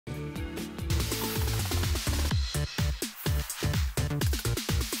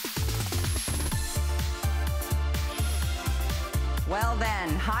Well then,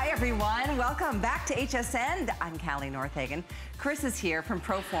 hi everyone. Welcome back to HSN. I'm Callie Northagen. Chris is here from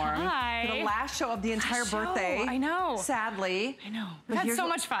ProForm. Hi. For the last show of the entire birthday. I know. Sadly. I know. We've had so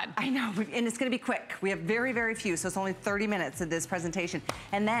much fun. I know, and it's gonna be quick. We have very, very few, so it's only 30 minutes of this presentation.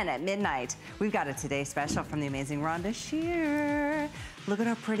 And then at midnight, we've got a Today Special from the amazing Rhonda Shear. Look at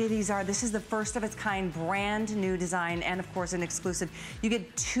how pretty these are. This is the first of its kind, brand new design, and of course an exclusive. You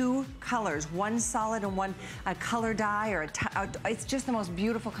get two colors, one solid and one color dye, or it's just the most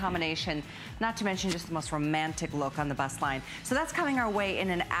beautiful combination, not to mention just the most romantic look on the bust line. So that's coming our way in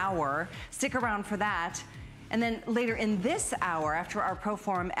an hour. Stick around for that. And then later in this hour, after our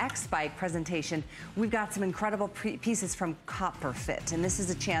ProForm X Bike presentation, we've got some incredible pieces from Copper Fit. And this is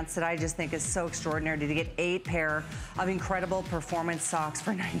a chance that I just think is so extraordinary to get 8 pair of incredible performance socks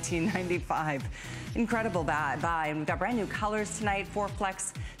for $19.95. Incredible buy. And we've got brand new colors tonight, 4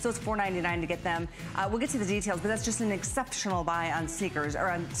 flex, so it's $4.99 to get them. We'll get to the details, but that's just an exceptional buy on sneakers,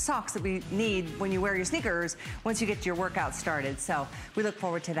 or on socks that we need when you wear your sneakers once you get your workout started. So we look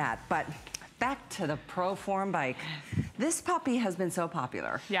forward to that. But back to the ProForm bike. This puppy has been so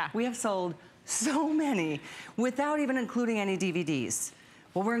popular. Yeah. We have sold so many without even including any DVDs.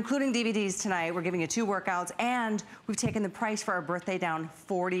 Well, we're including DVDs tonight. We're giving you 2 workouts, and we've taken the price for our birthday down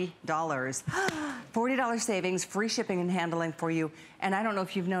 $40. $40 savings, free shipping and handling for you. And I don't know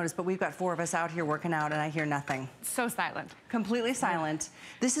if you've noticed, but we've got 4 of us out here working out, and I hear nothing. So silent. Completely silent.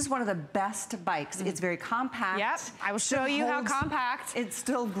 This is one of the best bikes. It's very compact. Yep, I will show you how compact. It's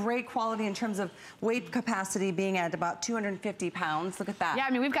still great quality in terms of weight capacity, being at about 250 pounds. Look at that. Yeah,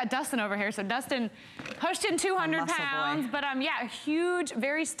 I mean, we've got Dustin over here. So Dustin pushed in 200 pounds, but yeah, huge,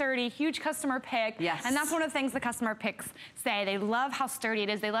 very sturdy, huge customer pick. Yes. And that's one of the things the customer picks say. They love how sturdy it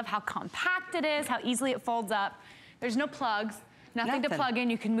is. They love how compact it is, how easily it folds up. There's no plugs. Nothing to plug in.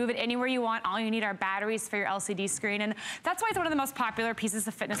 You can move it anywhere you want. All you need are batteries for your LCD screen. And that's why it's one of the most popular pieces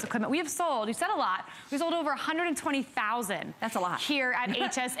of fitness equipment. We have sold, you said a lot, we sold over 120,000. That's a lot. Here at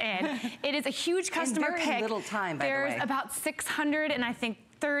HSN. It is a huge customer pick. In little time, by the way. There's about 600 and I think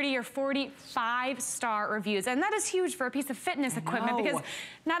 30 or 40 5-star reviews. And that is huge for a piece of fitness equipment because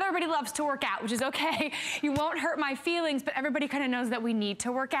not everybody loves to work out, which is okay. You won't hurt my feelings, but everybody kind of knows that we need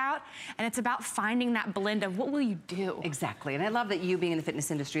to work out. And it's about finding that blend of what will you do? Exactly. And I love that you being in the fitness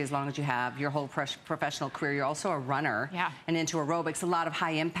industry as long as you have your whole professional career, you're also a runner and into aerobics, a lot of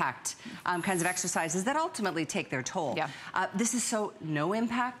high impact kinds of exercises that ultimately take their toll. Yeah. This is so no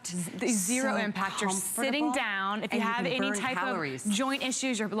impact. Zero impact. You're sitting down. If you have any type of joint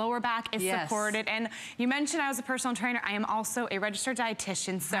issues, your lower back is supported. And you mentioned I was a personal trainer. I am also a registered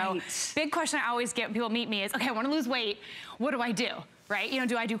dietitian. So big question I always get when people meet me is, okay, I want to lose weight. What do I do? Right? You know,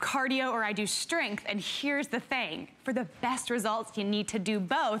 do I do cardio or I do strength? And here's the thing. For the best results, you need to do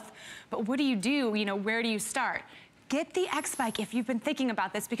both. But what do? You know, where do you start? Get the X Bike if you've been thinking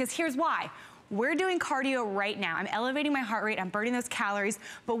about this, because here's why. We're doing cardio right now. I'm elevating my heart rate, I'm burning those calories,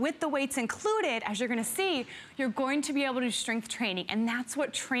 but with the weights included, as you're gonna see, you're going to be able to do strength training, and that's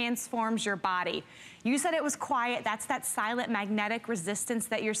what transforms your body. You said it was quiet. That's that silent magnetic resistance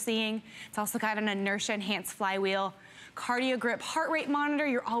that you're seeing. It's also got an inertia enhanced flywheel. Cardio grip heart rate monitor,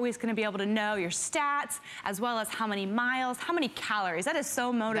 you're always gonna be able to know your stats, as well as how many miles, how many calories. That is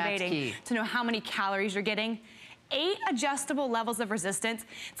so motivating to know how many calories you're getting. 8 adjustable levels of resistance.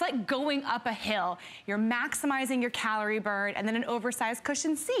 It's like going up a hill. You're maximizing your calorie burn, and then an oversized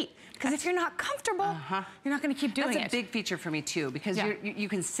cushion seat. Because if you're not comfortable, you're not gonna keep doing it. That's a big feature for me too, because you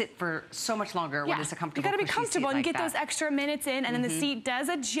can sit for so much longer when it's a comfortable You gotta be comfortable and get those that. extra minutes in, and then the seat does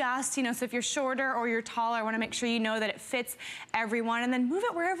adjust, you know, so if you're shorter or you're taller, I wanna make sure you know that it fits everyone, and then move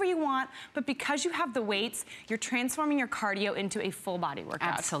it wherever you want. But because you have the weights, you're transforming your cardio into a full body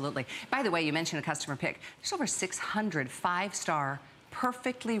workout. Absolutely. By the way, you mentioned a customer pick. There's over 600 5-star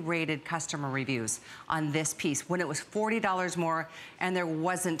perfectly rated customer reviews on this piece when it was $40 more and there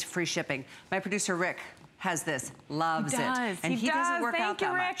wasn't free shipping. My producer Rick has this, loves it. And he doesn't work out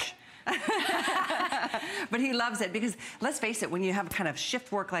that much. But he loves it because let's face it, when you have kind of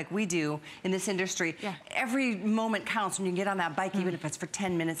shift work like we do in this industry, every moment counts when you get on that bike, even if it's for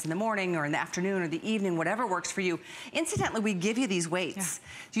 10 minutes in the morning or in the afternoon or the evening, whatever works for you. Incidentally, we give you these weights.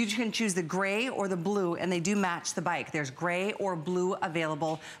 You can choose the gray or the blue, and they do match the bike. There's gray or blue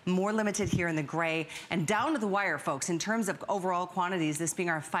available, more limited here in the gray, and down to the wire, folks, in terms of overall quantities, this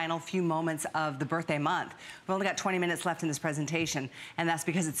being our final few moments of the birthday month. We've only got 20 minutes left in this presentation, and that's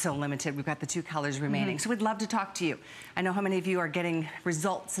because it's so limited. We've got the 2 colors remaining. So we'd love to talk to you. I know how many of you are getting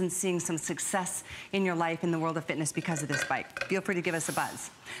results and seeing some success in your life in the world of fitness because of this bike. Feel free to give us a buzz.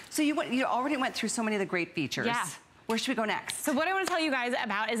 So you already went through so many of the great features. Where should we go next? So what I want to tell you guys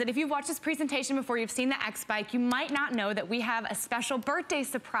about is that if you've watched this presentation before, you've seen the X-Bike, you might not know that we have a special birthday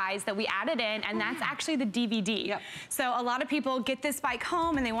surprise that we added in, and that's actually the DVD. Yep. So a lot of people get this bike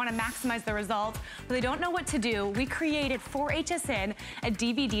home and they want to maximize the results, but they don't know what to do. We created for HSN a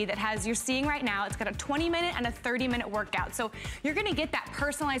DVD that has, you're seeing right now, it's got a 20-minute and a 30-minute workout. So you're going to get that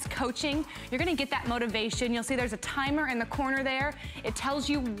personalized coaching. You're going to get that motivation. You'll see there's a timer in the corner there. It tells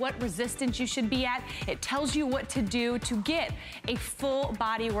you what resistance you should be at. It tells you what to do to get a full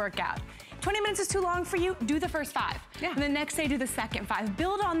body workout. 20 minutes is too long for you, do the first 5. Yeah. And the next day, do the second 5.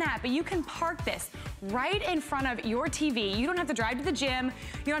 Build on that, but you can park this right in front of your TV. You don't have to drive to the gym.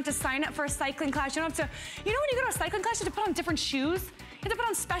 You don't have to sign up for a cycling class. You don't have to, you know when you go to a cycling class, you have to put on different shoes? You have to put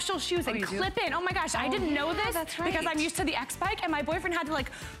on special shoes and clip in. Oh my gosh, I didn't know this because I'm used to the X-Bike, and my boyfriend had to like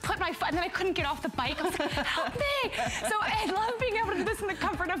put my foot, and then I couldn't get off the bike. I was like, help me. So I love being able to do this in the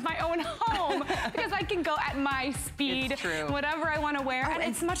comfort of my own home because I can go at my speed, whatever I want to wear, and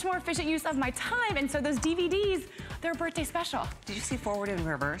it's much more efficient use of my time. And so those DVDs, they're a birthday special. Did you see forward and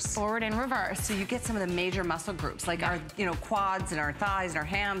reverse? Forward and reverse. So you get some of the major muscle groups, like our, quads and our thighs and our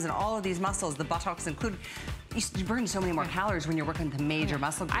hams and all of these muscles, the buttocks included. You burn so many more calories when you're working the major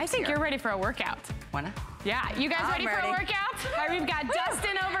muscle groups. I think you're ready for a workout. Wanna? Yeah, you guys ready for a workout? All right, we've got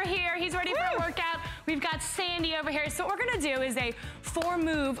Dustin over here. He's ready for a workout. We've got Sandy over here. So what we're gonna do is a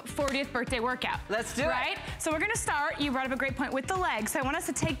 4-move 40th birthday workout. Let's do it. Right? So we're gonna start, you brought up a great point, with the legs. So I want us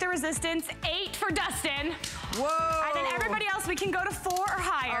to take the resistance, 8 for Dustin. Whoa. And then everybody else, we can go to 4 or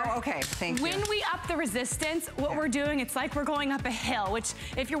higher. Oh, okay, thank you. When we up the resistance, what we're doing, it's like we're going up a hill, which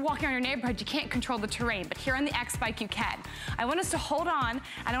if you're walking around your neighborhood, you can't control the terrain, but here on the X-Bike, you can. I want us to hold on,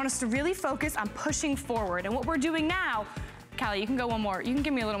 and I want us to really focus on pushing forward. And what we're doing now, Callie, you can go one more. You can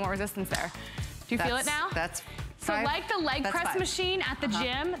give me a little more resistance there. Do you feel it now? So like the leg press machine at the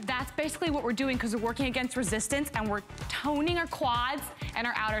gym, that's basically what we're doing because we're working against resistance and we're toning our quads and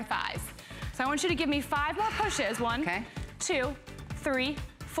our outer thighs. So I want you to give me 5 more pushes. 1, 2, 3,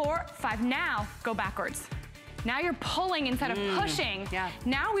 4, 5. Now go backwards. Now you're pulling instead of pushing.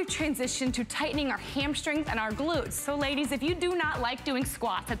 Now we've transitioned to tightening our hamstrings and our glutes. So ladies, if you do not like doing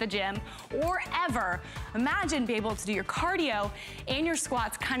squats at the gym or ever, imagine being able to do your cardio and your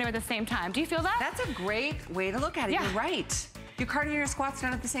squats kind of at the same time. Do you feel that? That's a great way to look at it. You're right. Your cardio and your squats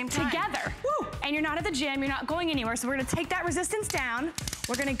done at the same time. Together. Woo. And you're not at the gym, you're not going anywhere. So we're gonna take that resistance down.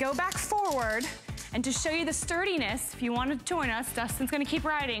 We're gonna go back forward. And to show you the sturdiness, if you want to join us, Dustin's gonna keep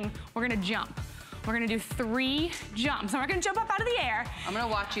riding, we're gonna jump. We're gonna do 3 jumps. I'm not gonna jump up out of the air. I'm gonna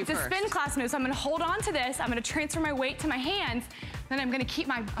watch you first. It's a spin class move, so I'm gonna hold on to this. I'm gonna transfer my weight to my hands. Then I'm gonna keep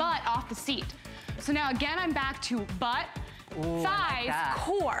my butt off the seat. So now again, I'm back to butt, thighs,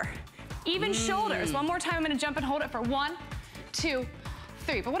 core, even shoulders. One more time, I'm gonna jump and hold it for 1, 2,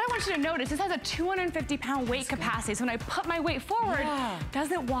 3. But what I want you to notice, this has a 250-pound weight capacity. So when I put my weight forward, it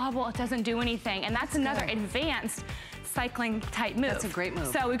doesn't wobble, it doesn't do anything. And that's another advanced cycling type move. That's a great move.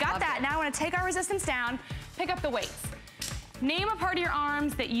 So we got that. Now I want to take our resistance down, pick up the weights. Name a part of your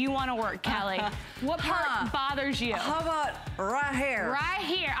arms that you want to work, Callie. What part bothers you? How about right here? Right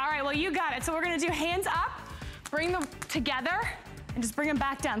here. All right, well, you got it. So we're going to do hands up, bring them together, and just bring them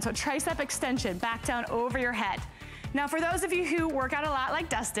back down. So tricep extension, back down over your head. Now, for those of you who work out a lot like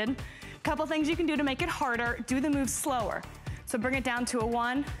Dustin, a couple things you can do to make it harder, do the move slower. So bring it down to a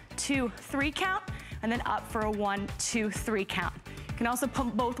 1, 2, 3 count, and then up for a 1, 2, 3 count. You can also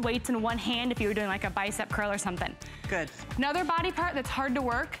put both weights in one hand if you were doing like a bicep curl or something. Good. Another body part that's hard to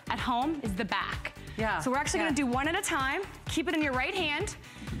work at home is the back. So we're actually gonna do 1 at a time. Keep it in your right hand.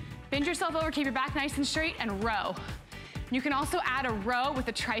 Bend yourself over, keep your back nice and straight, and row. You can also add a row with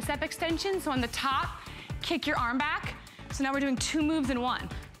a tricep extension. So on the top, kick your arm back. So now we're doing 2 moves in 1.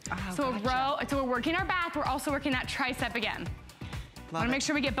 So a row, so we're working our back, we're also working that tricep again. Want to make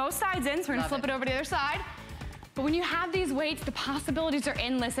sure we get both sides in, so we're gonna flip it over to the other side. But when you have these weights, the possibilities are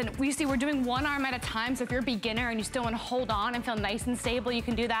endless. And we see we're doing 1 arm at a time, so if you're a beginner and you still want to hold on and feel nice and stable, you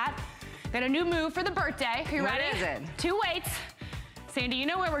can do that. Got a new move for the birthday. Are you ready? What is it? 2 weights. Sandy, you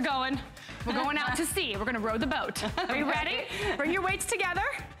know where we're going. We're going out to sea. We're gonna row the boat. Are you ready? Bring your weights together.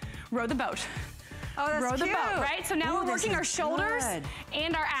 Row the boat. Oh, that's row the boat, right? So now we're working our shoulders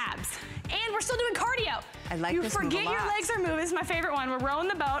and our abs. And we're still doing cardio. I like this move a lot. You forget your legs are moving. This is my favorite one. We're rowing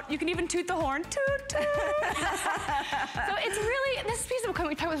the boat. You can even toot the horn. Toot, toot. So it's really, this piece of equipment,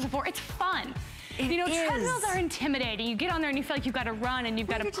 we talked about this before, it's fun. You know, treadmills are intimidating. You get on there and you feel like you've got to run and you've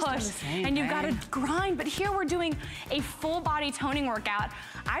got to push and you've got to grind. But here we're doing a full body toning workout.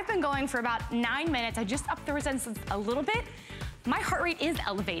 I've been going for about 9 minutes. I just upped the resistance a little bit. My heart rate is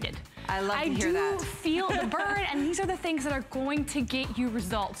elevated. I love to hear that. I do feel the burn, and these are the things that are going to get you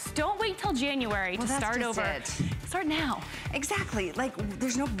results. Don't wait till January to start over. Start now. Exactly. Like,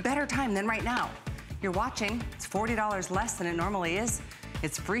 there's no better time than right now. You're watching. It's $40 less than it normally is.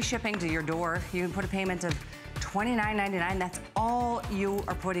 It's free shipping to your door. You can put a payment of $29.99. That's all you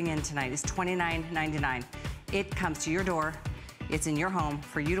are putting in tonight is $29.99. It comes to your door. It's in your home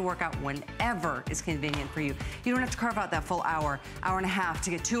for you to work out whenever is convenient for you. You don't have to carve out that full hour, hour and a half to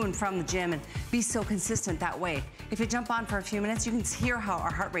get to and from the gym and be so consistent that way. If you jump on for a few minutes, you can hear how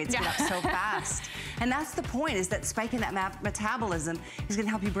our heart rates get up so fast. And that's the point, is that spiking that metabolism is gonna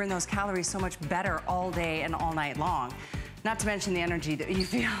help you burn those calories so much better all day and all night long. Not to mention the energy that you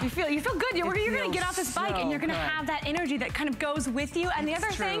feel. You feel good. You're gonna get off this bike and you're gonna have that energy that kind of goes with you. And the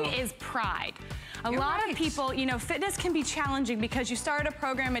other thing is pride. A lot of people, you know, fitness can be challenging because you start a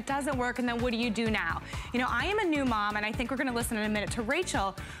program, it doesn't work, and then what do you do now? You know, I am a new mom, and I think we're gonna listen in a minute to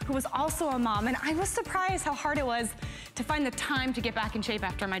Rachel, who was also a mom, and I was surprised how hard it was to find the time to get back in shape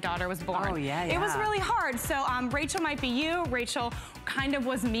after my daughter was born. Oh, yeah. It was really hard. So Rachel might be you, Rachel kind of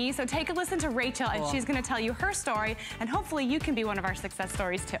was me, so take a listen to Rachel, and she's gonna tell you her story, and hopefully you can be one of our success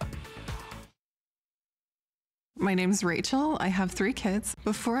stories too. My name's Rachel. I have 3 kids.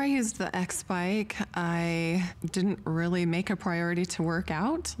 Before I used the X bike, I didn't really make a priority to work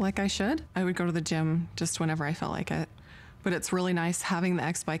out like I should. I would go to the gym just whenever I felt like it. But it's really nice having the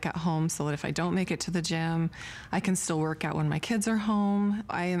X bike at home so that if I don't make it to the gym, I can still work out when my kids are home.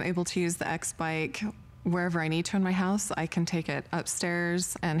 I am able to use the X bike wherever I need to in my house. I can take it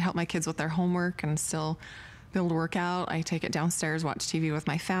upstairs and help my kids with their homework and still be able to work out. I take it downstairs, watch TV with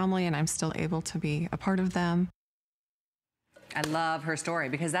my family, and I'm still able to be a part of them. I love her story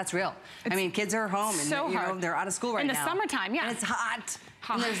because that's real. I mean, kids are home and you know, they're out of school right now. In the summertime, yeah. And it's hot.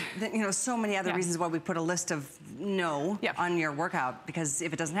 And there's, you know, so many other reasons why we put a list of no on your workout, because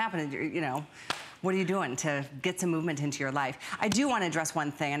if it doesn't happen, you know, what are you doing to get some movement into your life? I do want to address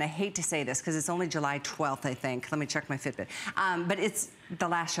one thing, and I hate to say this because it's only July 12th, I think. Let me check my Fitbit. But it's the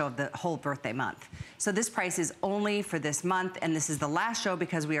last show of the whole birthday month. So this price is only for this month, and this is the last show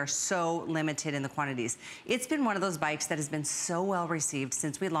because we are so limited in the quantities. It's been one of those bikes that has been so well received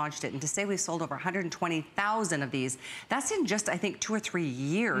since we launched it, and to say we've sold over 120,000 of these, that's in just, I think, 2 or 3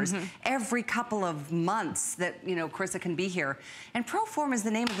 years. Every couple of months that, you know, Carissa can be here. And ProForm is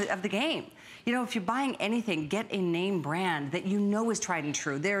the name of the game. You know, if you're buying anything, get a name brand that you know is tried and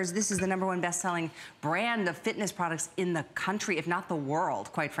true. This is the #1 best-selling brand of fitness products in the country, if not the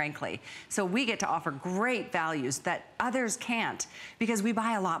world, quite frankly. So we get to offer great values that others can't because we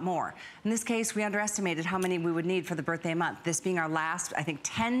buy a lot more. In this case, we underestimated how many we would need for the birthday month. This being our last, I think,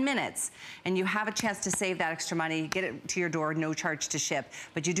 10 minutes, and you have a chance to save that extra money, get it to your door, no charge to ship.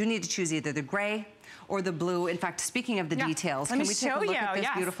 But you do need to choose either the gray or the blue. In fact, speaking of the details, can we take a look at this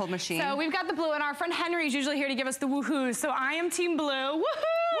beautiful machine? So we've got the blue, and our friend Henry is usually here to give us the woohoos. So I am team blue. Woohoo!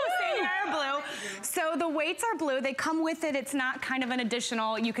 Sandy and I are blue. So the weights are blue. They come with it. It's not kind of an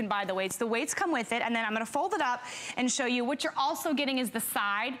additional, you can buy the weights. The weights come with it, and then I'm gonna fold it up and show you. What you're also getting is the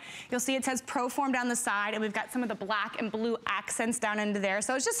side. You'll see it says ProForm down the side, and we've got some of the black and blue accents down into there.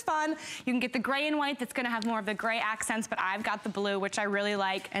 So it's just fun. You can get the gray and white that's gonna have more of the gray accents, but I've got the blue, which I really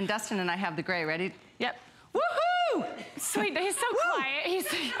like. And Dustin and I have the gray. Ready? Yep. Woohoo! Sweet, he's so quiet.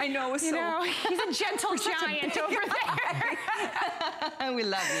 I know, he's a gentle giant over there. We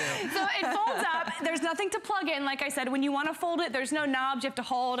love you. So it folds up. There's nothing to plug in. Like I said, when you want to fold it, there's no knobs. You have to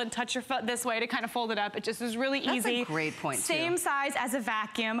hold and touch your foot this way to kind of fold it up. It just is really easy. That's a great point, Same size as a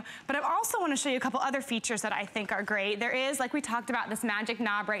vacuum. But I also want to show you a couple other features that I think are great. There is, like we talked about, this magic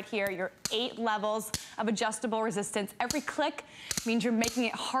knob right here. Your 8 levels of adjustable resistance. Every click means you're making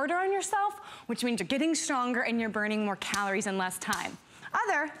it harder on yourself, which means you're getting stronger and you're burning more calories in less time.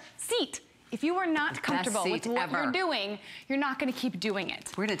 Other, seat. If you are not comfortable with what you're doing, you're not gonna keep doing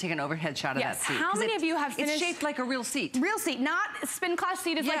it. We're gonna take an overhead shot of that seat. How many of you have finished? It's shaped like a real seat. Real seat, not spin class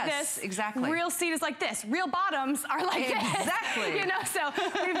seat is like this. Exactly. Real seat is like this. Real bottoms are like this. Exactly. You know, so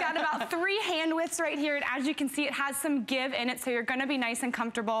we've got about 3 hand widths right here, and as you can see, it has some give in it, so you're gonna be nice and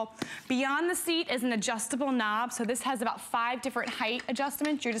comfortable. Beyond the seat is an adjustable knob, so this has about 5 different height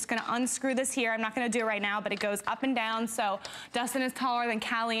adjustments. You're just gonna unscrew this here. I'm not gonna do it right now, but it goes up and down, so Dustin is taller than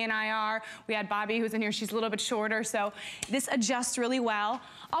Callie and I are. We had Bobby, who's in here, she's a little bit shorter, so this adjusts really well.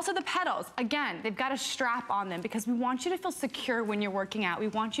 Also the pedals, again, they've got a strap on them because we want you to feel secure when you're working out. We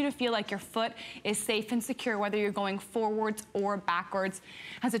want you to feel like your foot is safe and secure whether you're going forwards or backwards.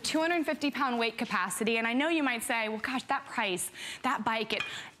 Has a 250-pound weight capacity, and I know you might say, well gosh, that price, that bike,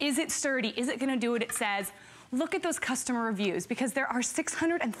 is it sturdy? Is it gonna do what it says? Look at those customer reviews because there are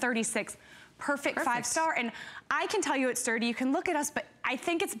 636 perfect 5-star. And I can tell you it's sturdy. You can look at us, but I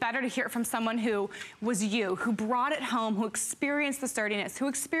think it's better to hear it from someone who was you, who brought it home, who experienced the sturdiness, who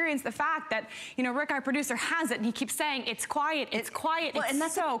experienced the fact that, you know, Rick, our producer, has it, and he keeps saying, it's quiet, it's quiet, well, and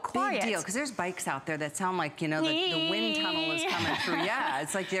that's so quiet. Big deal, because there's bikes out there that sound like, you know, the wind tunnel is coming through. Yeah,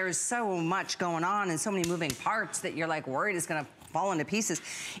 it's like there's so much going on and so many moving parts that you're like worried it's gonna fall into pieces.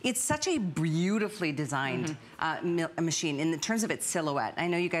 It's such a beautifully designed machine in terms of its silhouette. I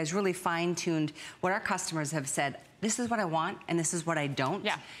know you guys really fine-tuned what our customers have said, this is what I want and this is what I don't.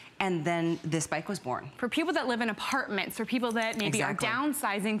 Yeah. And then this bike was born. For people that live in apartments, for people that maybe are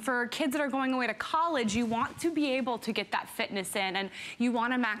downsizing, for kids that are going away to college, you want to be able to get that fitness in and you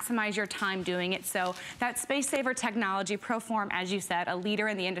want to maximize your time doing it. So that space saver technology, ProForm, as you said, a leader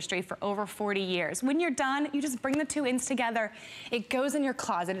in the industry for over 40 years. When you're done, you just bring the two ends together. It goes in your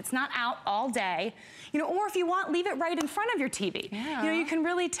closet. It's not out all day. You know, or if you want, leave it right in front of your TV. Yeah. You know, you can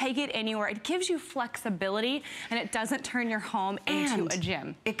really take it anywhere. It gives you flexibility and it doesn't turn your home into a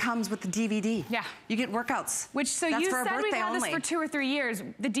gym. It comes with the DVD. Yeah. You get workouts. Which, so you said we've had this for 2 or 3 years.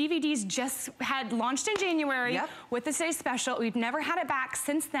 The DVDs just had launched in January with the Today Special. We've never had it back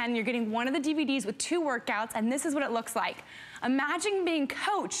since then. You're getting one of the DVDs with 2 workouts, and this is what it looks like. Imagine being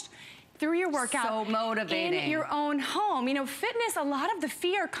coached through your workout. So motivating. In your own home. You know, fitness, a lot of the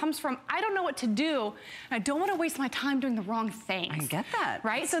fear comes from, I don't know what to do, and I don't want to waste my time doing the wrong things. I get that.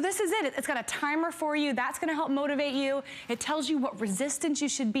 Right? So this is it. It's got a timer for you. That's going to help motivate you. It tells you what resistance you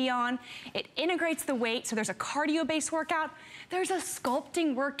should be on. It integrates the weight, so there's a cardio-based workout. There's a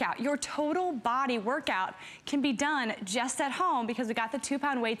sculpting workout. Your total body workout can be done just at home because we got the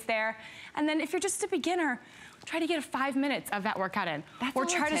 2-pound weights there. And then if you're just a beginner, try to get 5 minutes of that workout in. Or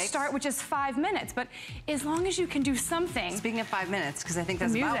try to start with just 5 minutes. But as long as you can do something. Speaking of 5 minutes, because I think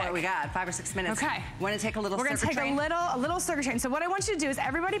that's about what we got, 5 or 6 minutes. Okay. Want to take a little circuit train? We're going to take a little circuit train. So what I want you to do is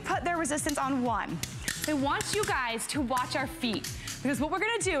everybody put their resistance on 1. I want you guys to watch our feet. Because what we're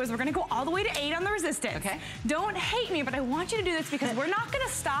going to do is we're going to go all the way to 8 on the resistance. Okay. Don't hate me, but I want you to do this because we're not going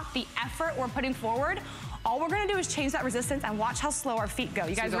to stop the effort we're putting forward. All we're gonna do is change that resistance and watch how slow our feet go.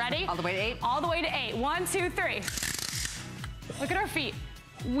 You guys ready? All the way to 8? All the way to 8. 1, 2, 3. Look at our feet.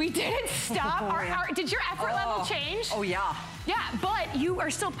 We didn't stop. Did your effort level change? Oh, yeah. Yeah, but you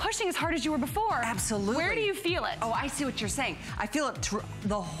are still pushing as hard as you were before. Absolutely. Where do you feel it? Oh, I see what you're saying. I feel it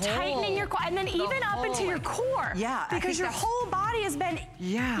the whole... Tightening your core, and then even up into your core. Yeah. Because your whole body has been,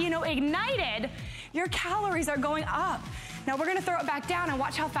 you know, ignited. Your calories are going up. Now we're gonna throw it back down and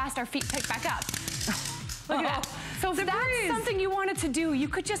watch how fast our feet pick back up. Look at that. So if that's something you wanted to do, you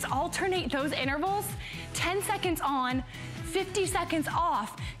could just alternate those intervals, 10 seconds on, 50 seconds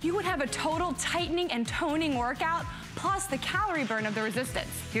off. You would have a total tightening and toning workout, plus the calorie burn of the resistance.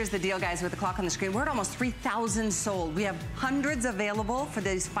 Here's the deal, guys, with the clock on the screen. We're at almost 3,000 sold. We have hundreds available for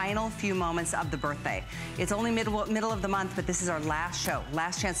these final few moments of the birthday. It's only middle of the month, but this is our last show.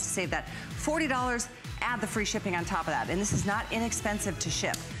 Last chance to save that $40, add the free shipping on top of that. And this is not inexpensive to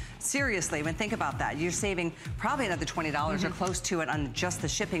ship. Seriously, when think about that, you're saving probably another $20 or close to it on just the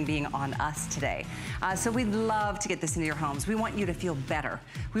shipping being on us today. So we'd love to get this into your homes. We want you to feel better.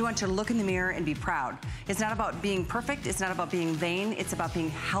 We want you to look in the mirror and be proud. It's not about being perfect. It's not about being vain. It's about being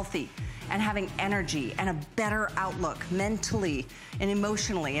healthy and having energy and a better outlook mentally and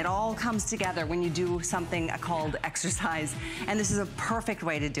emotionally. It all comes together when you do something called exercise, and this is a perfect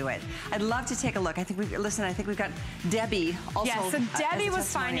way to do it. I'd love to take a look. I think we've got Debbie also. Yeah, so Debbie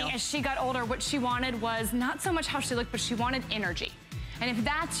was finding as she got older, what she wanted was not so much how she looked, but she wanted energy. And if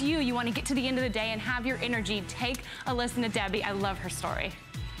that's you, you want to get to the end of the day and have your energy, take a listen to Debbie. I love her story.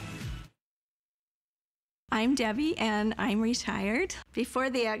 I'm Debbie and I'm retired. Before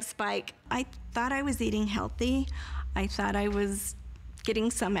the X-Bike, I thought I was eating healthy. I thought I was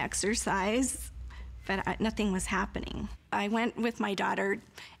getting some exercise, but nothing was happening. I went with my daughter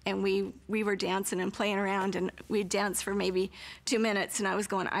and we were dancing and playing around, and we'd dance for maybe 2 minutes and I was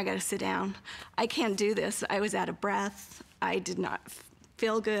going, I gotta sit down. I can't do this. I was out of breath. I did not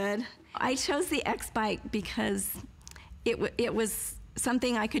feel good. I chose the X-Bike because it was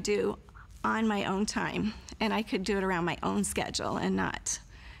something I could do on my own time, and I could do it around my own schedule and not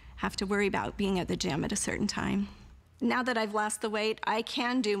have to worry about being at the gym at a certain time. Now that I've lost the weight, I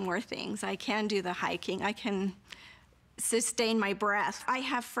can do more things. I can do the hiking. I can sustain my breath. I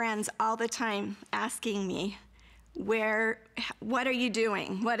have friends all the time asking me, what are you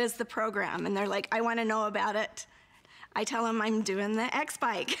doing? What is the program? And they're like, I want to know about it. I tell them I'm doing the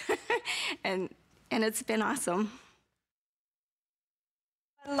X-Bike, and it's been awesome.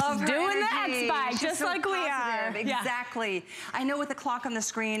 I love her doing energy. the X-Bike, just so like we are. Exactly. Yeah. I know with the clock on the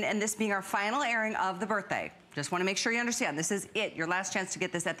screen and this being our final airing of the birthday, Just want to make sure you understand, this is it. Your last chance to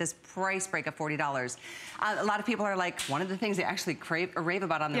get this at this price break of $40. A lot of people are like, one of the things they actually crave or rave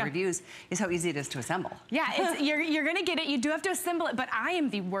about on the reviews is how easy it is to assemble. Yeah, you're gonna get it. You do have to assemble it, but I am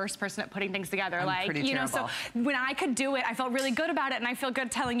the worst person at putting things together. I'm pretty terrible. So when I could do it, I felt really good about it, and I feel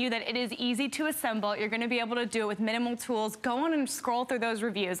good telling you that it is easy to assemble. You're gonna be able to do it with minimal tools. Go on and scroll through those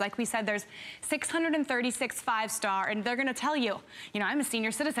reviews. Like we said, there's 636 5-star, and they're gonna tell you, I'm a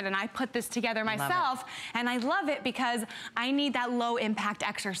senior citizen, and I put this together myself, and I love it because I need that low impact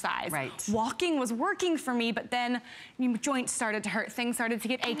exercise. Right. Walking was working for me, but then joints started to hurt, things started to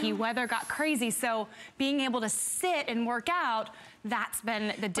get achy, weather got crazy. So being able to sit and work out, that's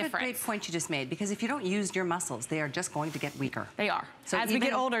been the difference. What a great point you just made, because if you don't use your muscles, they are just going to get weaker. They are, so as we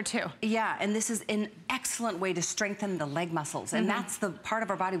get older too. Yeah, and this is an excellent way to strengthen the leg muscles, and that's the part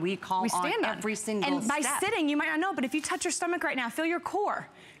of our body we call on every single step. And by sitting, you might not know, but if you touch your stomach right now, feel your core.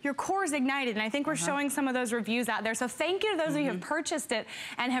 Your core is ignited, and I think we're showing some of those reviews out there. So thank you to those of you who have purchased it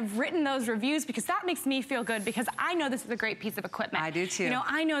and have written those reviews, because that makes me feel good, because I know this is a great piece of equipment. I do too.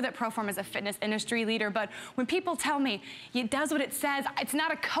 I know that ProForm is a fitness industry leader, but when people tell me it does what it says, it's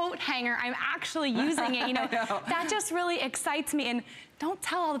not a coat hanger, I'm actually using it, that just really excites me. And don't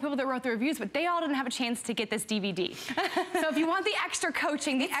tell all the people that wrote the reviews, but they all didn't have a chance to get this DVD. So if you want the extra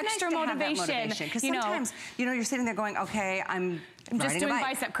coaching, the extra motivation, because sometimes, you're sitting there going, okay, I'm just doing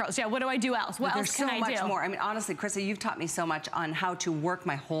bicep curls. Yeah, what do I do else? What else can I do? There's so much more. I mean, honestly, Krista, you've taught me so much on how to work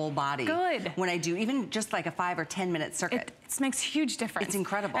my whole body. Good. When I do even just like a 5 or 10 minute circuit. It makes a huge difference. It's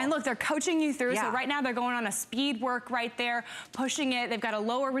incredible. And look, they're coaching you through. So right now they're going on a speed work right there, pushing it. They've got a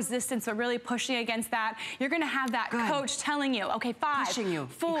lower resistance, so really pushing against that. You're gonna have that coach telling you, okay, 5, pushing you,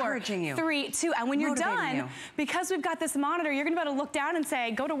 4, encouraging you, 3, 2, and when you're done, because we've got this monitor, you're gonna be able to look down and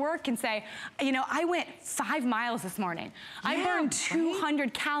say, go to work and say, I went 5 miles this morning. I burned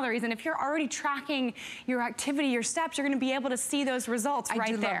 200 calories, and if you're already tracking your activity, your steps, you're gonna be able to see those results right there.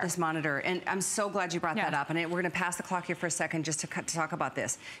 I do love this monitor, and I'm so glad you brought that up, and we're gonna pass the clock here for a second just to talk about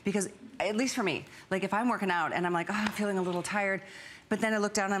this, because at least for me, like if I'm working out and I'm like, oh, I'm feeling a little tired, but then I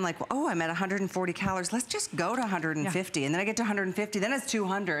look down and I'm like, well, oh, I'm at 140 calories. Let's just go to 150. And then I get to 150, then it's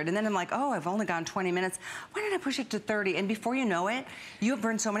 200. And then I'm like, oh, I've only gone 20 minutes. Why didn't I push it to 30? And before you know it, you have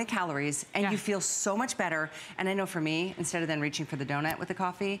burned so many calories and you feel so much better. And I know for me, instead of then reaching for the donut with the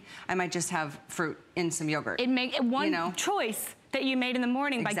coffee, I might just have fruit in some yogurt. It makes one choice that you made in the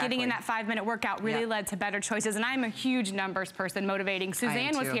morning by getting in that 5-minute workout really led to better choices. And I'm a huge numbers person, motivating.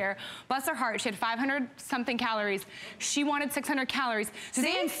 Suzanne was here, bless her heart, she had 500 something calories. She wanted 600 calories.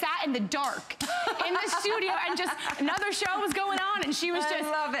 Suzanne sat in the dark in the studio, and just another show was going on, and she was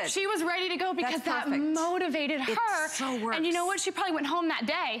she was ready to go, because that motivated her. It so works. And you know what? She probably went home that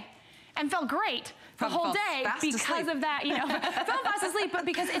day and felt great the whole day because of that, fell fast asleep, but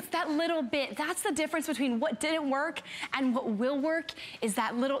because it's that little bit. That's the difference between what didn't work and what will work, is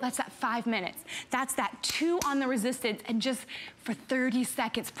that that's that 5 minutes. That's that 2 on the resistance, and just for 30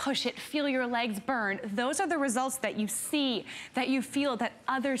 seconds, push it, feel your legs burn. Those are the results that you see, that you feel, that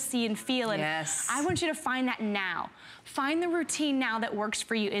others see and feel. And I want you to find that now. Find the routine now that works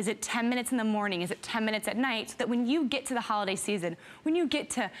for you. Is it 10 minutes in the morning? Is it 10 minutes at night? So that when you get to the holiday season, when you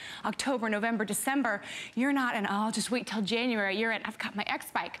get to October, November, December, you're not in, oh, I'll just wait till January. You're in, I've got my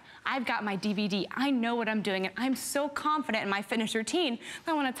X-Bike, I've got my DVD, I know what I'm doing, and I'm so confident in my fitness routine,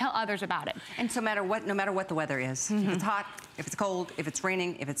 I want to tell others about it. And no matter what the weather is, if it's hot, if it's cold, if it's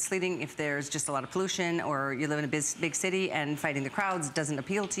raining, if it's sleeting, if there's just a lot of pollution, or you live in a big city and fighting the crowds doesn't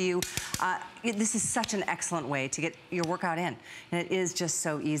appeal to you, this is such an excellent way to get your workout in. And it is just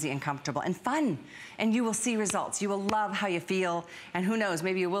so easy and comfortable and fun. And you will see results. You will love how you feel. And who knows,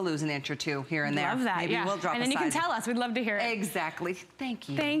 maybe you will lose an inch or 2 here and there. Love that, maybe you will drop a size. And then you can tell us. We'd love to hear it. Exactly. Thank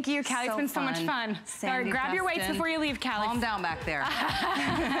you. Thank you, Callie. It's been so much fun. All right, grab your weights before you leave, Callie. Calm down back there.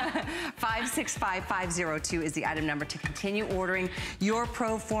 565502 is the item number to continue ordering your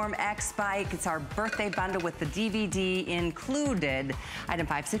ProForm X bike. It's our birthday bundle with the DVD included. Item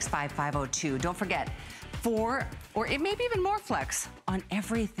 565502. Don't forget, 4 or it may be even more flex on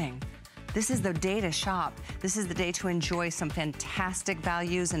everything. This is the day to shop. This is the day to enjoy some fantastic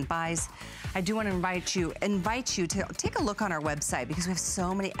values and buys. I do want to invite you to take a look on our website, because we have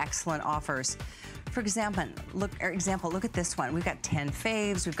so many excellent offers. For example, look at this one. We've got 10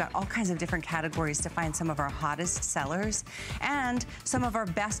 faves. We've got all kinds of different categories to find some of our hottest sellers and some of our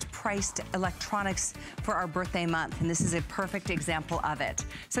best priced electronics for our birthday month. And this is a perfect example of it.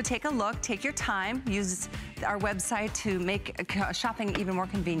 So take a look, take your time, use our website to make shopping even more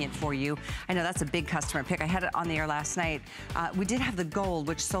convenient for you. I know that's a big customer pick. I had it on the air last night. We did have the gold,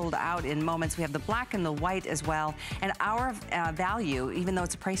 which sold out in moments. We have the black and the white as well. And our value, even though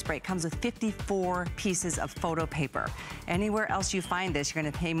it's a price break, comes with 54 4 pieces of photo paper. Anywhere else you find this, you're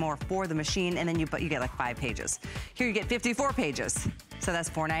gonna pay more for the machine, and then you get like 5 pages. Here you get 54 pages. So that's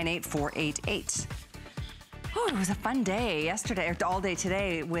 $498,488. Oh, it was a fun day yesterday, or all day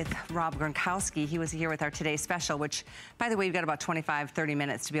today with Rob Gronkowski. He was here with our Today Special, which, by the way, you've got about 25, 30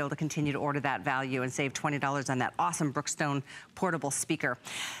 minutes to be able to continue to order that value and save $20 on that awesome Brookstone portable speaker.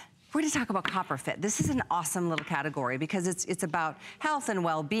 We're going to talk about Copper Fit. This is an awesome little category because it's about health and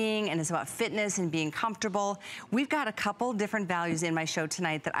well-being, and it's about fitness and being comfortable. We've got a couple different values in my show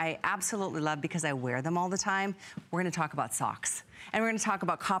tonight that I absolutely love because I wear them all the time. We're going to talk about socks. And we're going to talk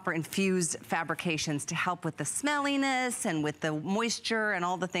about copper-infused fabrications to help with the smelliness and with the moisture and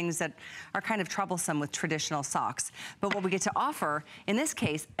all the things that are kind of troublesome with traditional socks. But what we get to offer, in this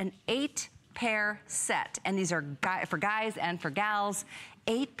case, an 8-pair set. And these are for guys and for gals.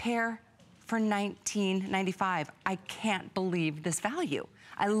 8 pair for $19.95. I can't believe this value.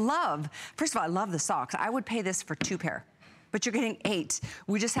 First of all, I love the socks. I would pay this for 2 pair. But you're getting 8.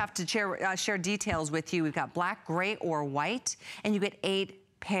 We just have to share details with you. We've got black, gray, or white, and you get 8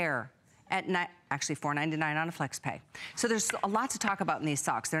 pair at actually $4.99 on a flex pay. So there's a lot to talk about in these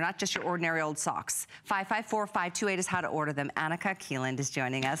socks. They're not just your ordinary old socks. 554-528 is how to order them. Annika Keeland is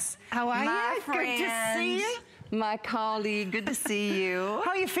joining us. How are you? Friend. Good to see you. My colleague, good to see you.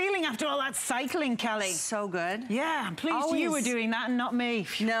 How are you feeling after all that cycling, Kelly? So good. Yeah, I'm pleased you were doing that and not me.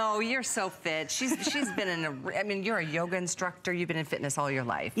 No, you're so fit. She's been I mean, you're a yoga instructor. You've been in fitness all your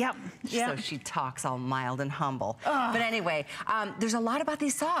life. Yep. So she talks all mild and humble. But anyway, there's a lot about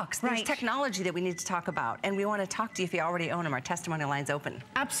these socks. There's technology that we need to talk about, and we want to talk to you if you already own them. Our testimonial line's open.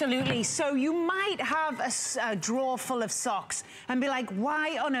 Absolutely. So you might have a drawer full of socks and be like,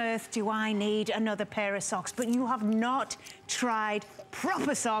 why on earth do I need another pair of socks? But you have not tried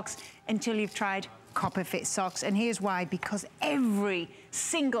proper socks until you've tried Copper Fit socks. And here's why: because every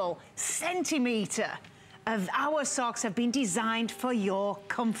single centimeter of our socks have been designed for your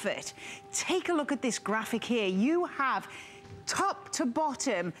comfort. Take a look at this graphic here. You have top to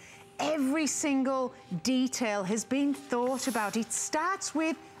bottom, every single detail has been thought about. It starts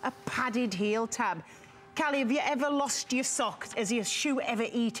with a padded heel tab. Callie, have you ever lost your sock? Has your shoe ever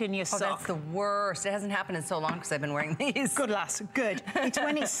eaten your sock? Oh, that's the worst. It hasn't happened in so long because I've been wearing these. Good, lass, good. It's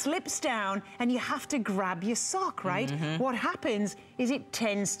when it slips down and you have to grab your sock, right? What happens is it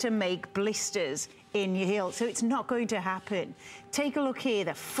tends to make blisters in your heel, so it's not going to happen. Take a look here,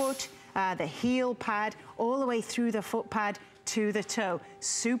 the foot, the heel pad, all the way through the foot pad to the toe.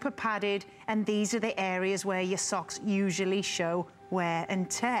 Super padded, and these are the areas where your socks usually show wear and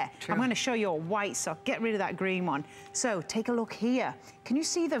tear. True. I'm going to show you a white sock. Get rid of that green one. So take a look here. Can you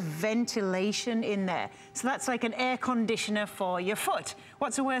see the ventilation in there? So that's like an air conditioner for your foot.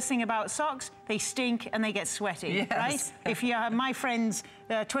 What's the worst thing about socks? They stink and they get sweaty, right? If you're my friend's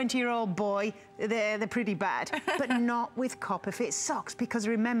 20-year-old boy, they're pretty bad. But not with Copper Fit socks, because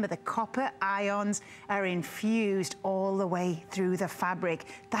remember, the copper ions are infused all the way through the fabric.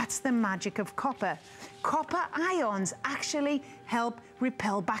 That's the magic of copper. Copper ions actually help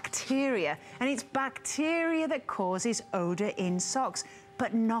repel bacteria, and it's bacteria that causes odor in socks,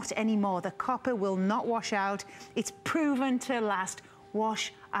 but not anymore. The copper will not wash out. It's proven to last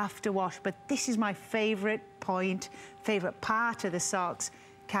wash after wash. But this is my favorite point, favorite part of the socks,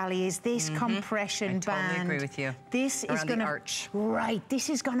 Callie, is this compression band. I totally agree with you. This is gonna, arch. Right, this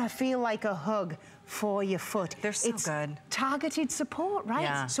is gonna feel like a hug for your foot. They're so good. Targeted support, right?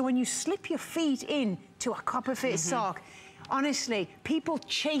 Yeah. So when you slip your feet in to a Copper Fit sock, honestly, people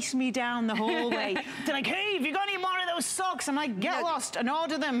chase me down the hallway. They're like, hey, have you got any more of those socks? I'm like, get lost and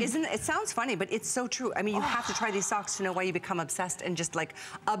order them. It sounds funny, but it's so true. I mean, you have to try these socks to know why you become obsessed and just like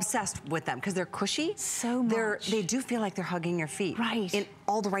obsessed with them, because they're cushy. So much. They do feel like they're hugging your feet. Right. In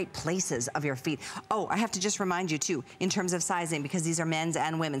all the right places of your feet. Oh, I have to just remind you too, in terms of sizing, because these are men's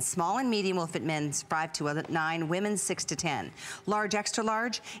and women's. Small and medium will fit men's 5 to 9, women's 6 to 10. Large, extra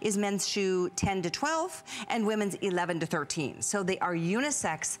large is men's shoe 10 to 12 and women's 11 to 13. So they are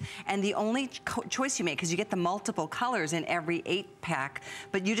unisex, and the only choice you make, because you get the multiple colors in every 8-pack,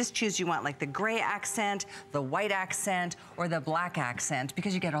 but you just choose, you want like the gray accent, the white accent, or the black accent,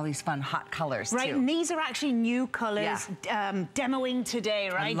 because you get all these fun hot colors right, too. And these are actually new colors, demoing today,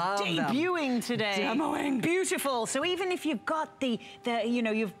 right? I love Debuting them. today. Demoing. Beautiful. So even if you've got the you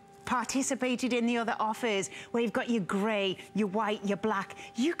know, you've participated in the other offers where you've got your grey, your white, your black,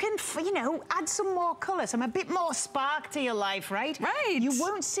 you can, you know, add some more colour, some a bit more spark to your life, right? Right. You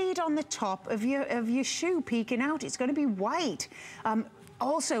won't see it on the top of your shoe peeking out. It's going to be white.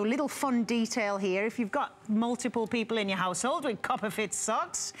 Also, little fun detail here, if you've got multiple people in your household with copper-fit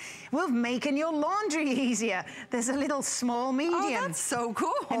socks. We're making your laundry easier. There's a little small, medium. Oh, that's so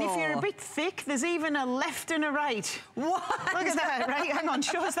cool. And if you're a bit thick, there's even a left and a right. What? Look at that, right? Hang on,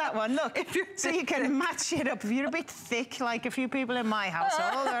 show us that one. Look, so you can match it up. If you're a bit thick, like a few people in my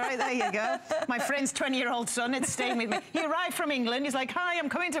household, all right, there you go. My friend's 20-year-old son is staying with me. He arrived from England. He's like, hi, I'm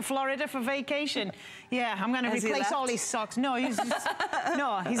coming to Florida for vacation. Yeah, I'm going to replace all his socks. No,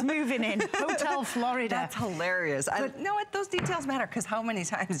 he's moving in. Hotel Florida. That's hilarious. No, those details matter, because how many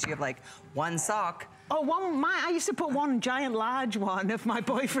times do you have like one sock? Oh, I used to put one giant large one of my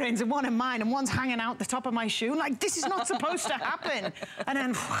boyfriend's and one of mine, and one's hanging out the top of my shoe. Like, this is not supposed to happen. And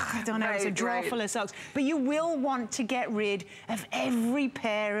then, I don't know, it's a drawer full of socks. But you will want to get rid of every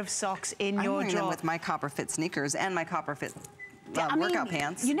pair of socks in your drawer. I'm wearing them with my copper fit sneakers and my copper fit workout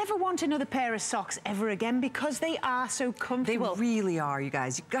pants. You never want another pair of socks ever again because they are so comfortable. They really are, you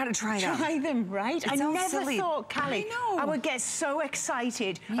guys. You've got to try them. Try them, right? I never thought, Callie, I would get so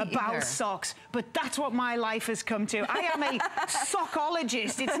excited about socks, but that's what my life has come to. I am a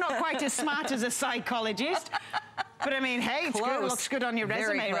sockologist. It's not quite as smart as a psychologist. But I mean, hey, it's good. It looks good on your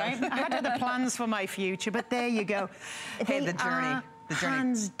resume, right? I had other plans for my future, but there you go. Hey, the journey.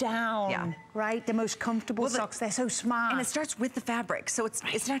 Hands down, right? The most comfortable socks. They're so smart. And it starts with the fabric. So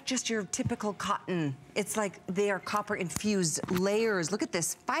it's not just your typical cotton. It's like they are copper infused layers. Look at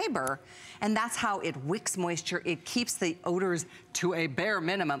this fiber. And that's how it wicks moisture. It keeps the odors to a bare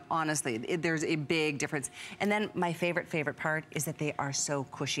minimum, honestly. There's a big difference. And then my favorite part is that they are so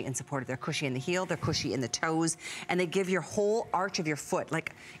cushy and supportive. They're cushy in the heel, they're cushy in the toes, and they give your whole arch of your foot,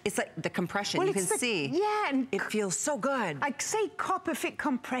 like, it's like the compression. Well, you can see. Yeah. And it feels so good. I say copper fit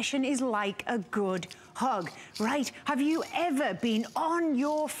compression is like a good hug, right? Have you ever been on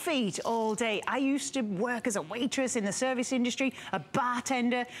your feet all day? I used to work as a waitress in the service industry, a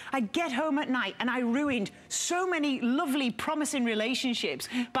bartender. I'd get home at night and I ruined so many lovely, promising relationships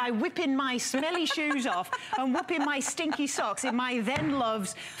by whipping my smelly shoes off and whipping my stinky socks in my then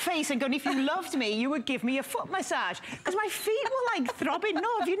love's face and going, if you loved me, you would give me a foot massage. Because my feet were like throbbing.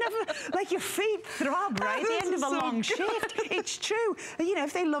 No, have you never, like your feet throb, right? At the end of a long shift. It's true. You know,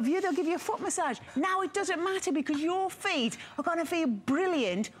 if they love you, they'll give you a foot massage. Now it doesn't matter because your feet are going to feel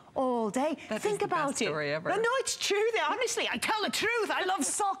brilliant all day. Think about it. Story ever. No, it's true. Honestly, I tell the truth. I love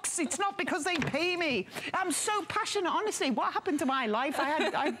socks. It's not because they pay me. I'm so passionate. Honestly, what happened to my life? I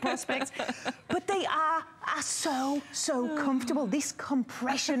had prospects, but they are so comfortable. This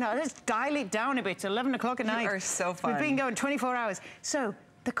compression. Let's dial it down a bit. It's 11 o'clock at night. You are so fun. We've been going 24 hours. So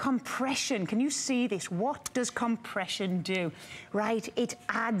the compression. Can you see this? What does compression do? Right. It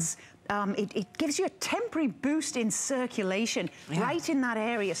adds. It gives you a temporary boost in circulation right in that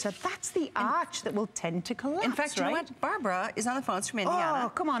area. So that's the arch that will tend to collapse. In fact, you know what? Barbara is on the phone. It's from Indiana. Oh,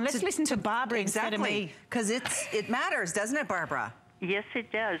 come on. Let's listen to Barbara instead of me. Because it matters, doesn't it, Barbara? Yes,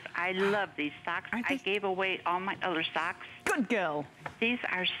 it does. I love these socks. I gave away all my other socks. Good girl. These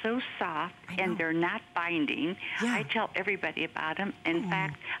are so soft, and they're not binding. Yeah. I tell everybody about them. In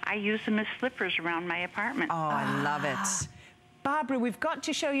fact, I use them as slippers around my apartment. Oh, I love it. Barbara, we've got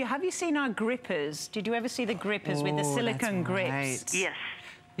to show you. Have you seen our grippers? Did you ever see the grippers with the silicone grips? Right. Yes.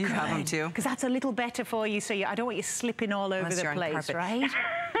 You have them too? Because that's a little better for you, so I don't want you slipping all over the place, right?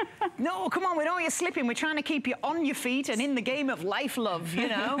 No, come on, we don't want you slipping. We're trying to keep you on your feet and in the game of life, love, you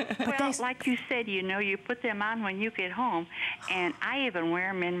know? Well, like you said, you know, you put them on when you get home, and I even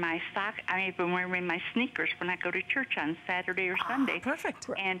wear them in my sock. I even wear them in my sneakers when I go to church on Saturday or Sunday. Perfect.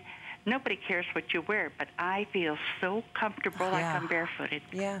 And nobody cares what you wear, but I feel so comfortable like I'm barefooted.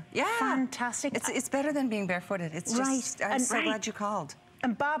 Yeah. Fantastic. It's better than being barefooted. It's just, I'm so glad you called.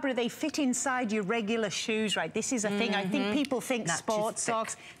 And Barbara, they fit inside your regular shoes, right? This is a thing. I think people think sports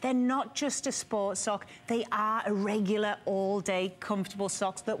socks. They're not just a sports sock. They are a regular, all-day, comfortable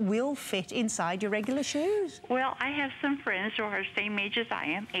socks that will fit inside your regular shoes. Well, I have some friends who are the same age as I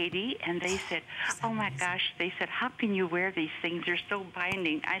am, 80, and they said, oh my gosh, they said, how can you wear these things? They're so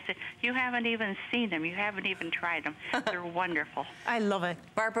binding. I said, you haven't even seen them. You haven't even tried them. They're wonderful. I love it.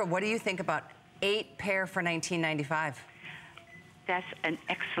 Barbara, what do you think about 8 pair for $19.95? That's an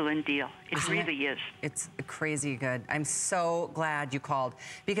excellent deal. It really is. It's crazy good. I'm so glad you called,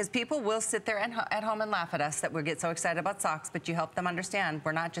 because people will sit there at home and laugh at us that we get so excited about socks, but you help them understand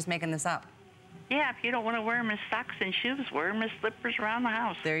we're not just making this up. Yeah, if you don't want to wear them as socks and shoes, wear them as slippers around the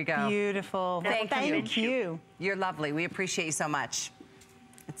house. There you go. Beautiful. Thank you. Thank you. You're lovely. We appreciate you so much.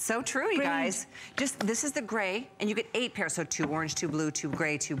 It's so true, you guys. This is the gray, and you get 8 pairs, so 2 orange, 2 blue, 2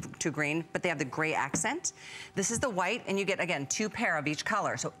 gray, 2 green, but they have the gray accent. This is the white, and you get, again, 2 pair of each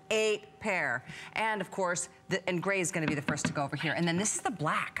color, so 8 pair. And of course, and gray is gonna be the first to go over here. And then this is the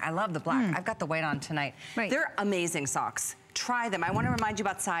black. I love the black. I've got the white on tonight. They're amazing socks. Try them. I wanna remind you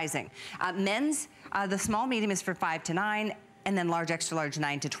about sizing. Men's, the small medium is for 5 to 9, and then large, extra large,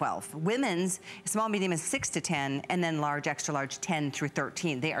 9 to 12. Women's, small, medium is 6 to 10, and then large, extra large, 10 through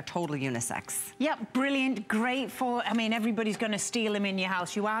 13. They are totally unisex. Yep, brilliant, great for, I mean, everybody's gonna steal them in your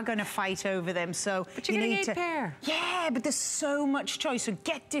house. You are gonna fight over them, so but you're getting 8 pair. Yeah, but there's so much choice, so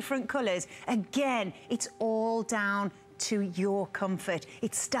get different colors. Again, it's all down to your comfort.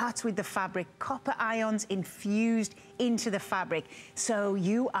 It starts with the fabric, copper ions infused into the fabric. So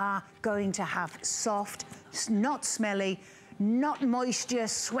you are going to have soft, not smelly, not moisture,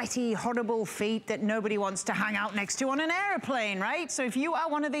 sweaty, horrible feet that nobody wants to hang out next to on an airplane, right? So if you are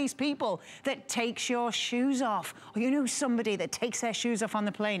one of these people that takes your shoes off, or you know somebody that takes their shoes off on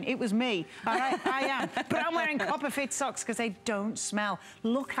the plane, it was me, all right? I am. But I'm wearing copper fit socks because they don't smell.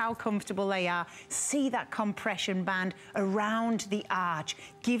 Look how comfortable they are. See that compression band around the arch,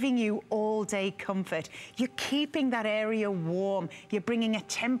 giving you all day comfort. You're keeping that area warm. You're bringing a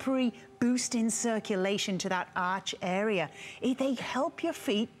temporary boost in circulation to that arch area. They help your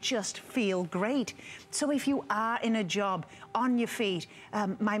feet just feel great. So if you are in a job on your feet,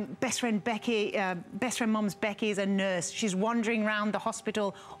 my best friend Becky, best friend Mom's Becky is a nurse. She's wandering around the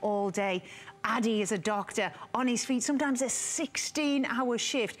hospital all day. Addy is a doctor on his feet, sometimes a 16-hour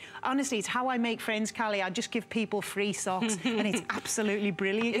shift. Honestly, it's how I make friends, Callie. I just give people free socks, and it's absolutely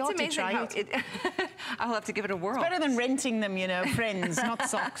brilliant. You ought to try it. I'll have to give it a whirl. It's better than renting them, you know, friends, not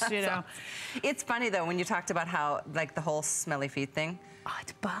socks, you know. It's funny, though, when you talked about how, like, the whole smelly feet thing. Oh,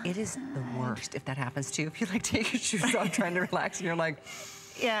 it's bad. It is the worst if that happens to you. If you, like, take your shoes off trying to relax, and you're like,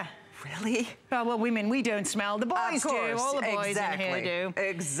 yeah. Really? Well, women, we don't smell. The boys do. All the boys in here do.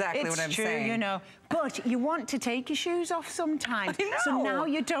 Exactly what I'm saying. It's true, you know. But you want to take your shoes off sometimes. I know. So now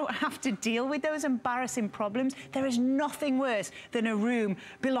you don't have to deal with those embarrassing problems. There is nothing worse than a room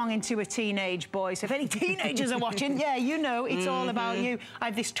belonging to a teenage boy. So if any teenagers are watching, yeah, you know, it's all about you. I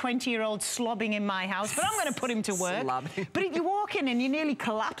have this 20-year-old slobbing in my house, but I'm going to put him to work. Slobbing. But you walk in and you nearly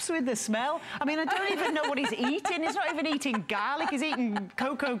collapse with the smell. I mean, I don't even know what he's eating. He's not even eating garlic. He's eating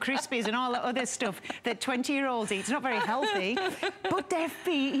Cocoa Krispies and all that other stuff that 20-year-olds eat. It's not very healthy. But their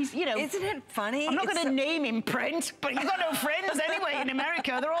feet, he's, you know... Isn't it funny? I'm not going to name him Brent, but you've got no friends anyway in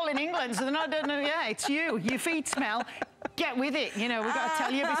America. They're all in England, so they're not, yeah, it's you. Your feet smell. Get with it, you know, we've got to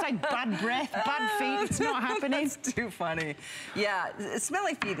tell you, it's like bad breath, bad feet, it's not happening. That's too funny. Yeah,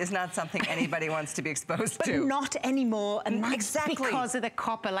 smelly feet is not something anybody wants to be exposed to. But not anymore, and that's because of the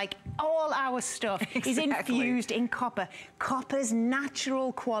copper. Like, all our stuff is infused in copper. Copper's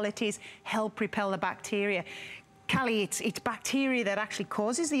natural qualities help repel the bacteria. Callie, it's bacteria that actually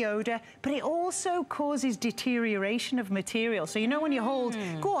causes the odour, but it also causes deterioration of material. So you know when you hold,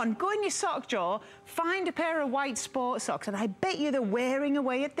 go in your sock drawer, find a pair of white sport socks, and I bet you they're wearing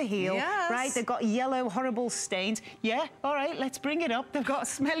away at the heel, right? They've got yellow, horrible stains. Yeah, all right, let's bring it up. They've got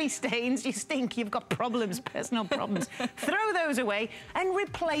smelly stains, you stink, you've got problems, personal problems. Throw those away and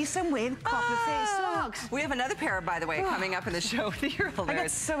replace them with copper-fit socks. We have another pair, by the way, coming up in the show. You're hilarious. I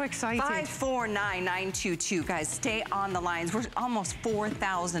get so excited. 549922, guys. Stay on the lines. We're almost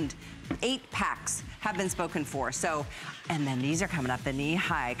 4,000. 8 packs have been spoken for. So, and then these are coming up, the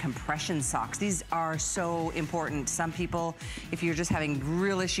knee-high compression socks. These are so important. Some people, if you're just having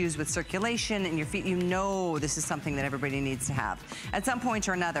real issues with circulation in your feet, you know this is something that everybody needs to have. At some point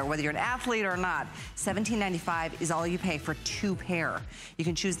or another, whether you're an athlete or not, $17.95 is all you pay for 2 pair. You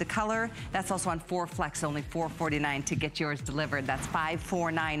can choose the color. That's also on 4 Flex, only $4.49 to get yours delivered. That's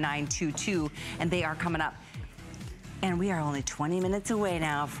 549922, and they are coming up. And we are only 20 minutes away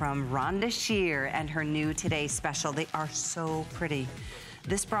now from Rhonda Shear and her new Today special. They are so pretty.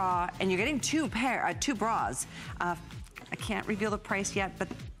 This bra, and you're getting 2 bras. I can't reveal the price yet, but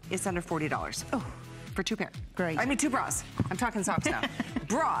it's under $40. Oh, for 2 pair. Great. I mean, 2 bras. I'm talking socks now.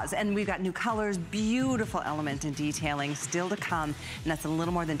 Bras, and we've got new colors, beautiful element and detailing still to come, and that's a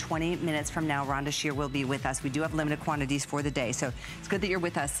little more than 20 minutes from now. Rhonda Shear will be with us. We do have limited quantities for the day, so it's good that you're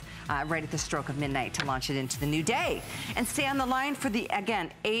with us right at the stroke of midnight to launch it into the new day. And stay on the line for the,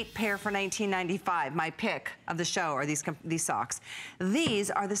 again, 8 pair for $19.95. My pick of the show are these socks.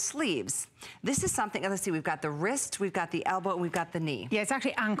 These are the sleeves. This is something, let's see, we've got the wrist, we've got the elbow, and we've got the knee. Yeah, it's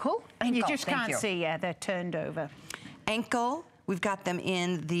actually ankle. You just can't see, yeah, they're turned over. Ankle, we've got them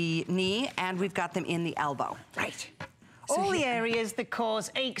in the knee, and we've got them in the elbow. Right. All the areas that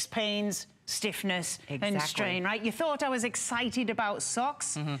cause aches, pains, stiffness and strain, right? You thought I was excited about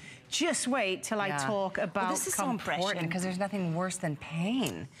socks? Just wait till I talk about this is compression. so important because there's nothing worse than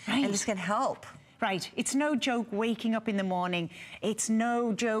pain. Right. And this can help. Right, it's no joke waking up in the morning. It's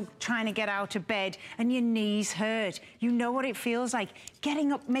no joke trying to get out of bed and your knees hurt. You know what it feels like,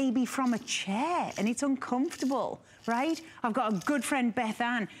 getting up maybe from a chair and it's uncomfortable, right? I've got a good friend, Beth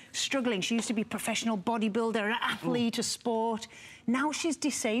Ann, struggling. She used to be a professional bodybuilder, an athlete, a sport. Now she's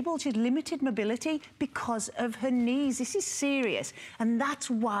disabled, she's limited mobility because of her knees. This is serious, and that's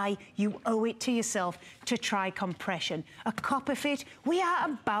why you owe it to yourself to try compression. A Copper Fit, we are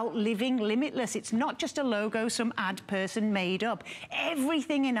about living limitless. It's not just a logo some ad person made up.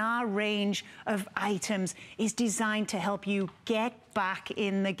 Everything in our range of items is designed to help you get back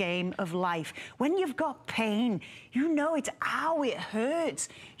in the game of life. When you've got pain, you know it's how it hurts.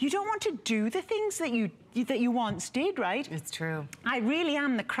 You don't want to do the things that you once did, right? It's true. I really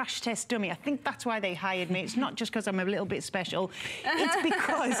am the crash test dummy. I think that's why they hired me. It's not just because I'm a little bit special. It's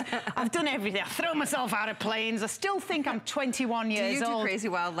because I've done everything. I throw myself out of planes. I still think I'm 21 years old. Do you do crazy,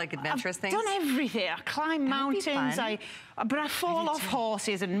 wild, like adventurous things? I've done everything. I climb mountains. But I fall off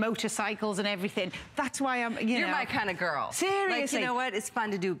horses and motorcycles and everything. That's why I'm, You're my kind of girl. Seriously. Like, you know what? It's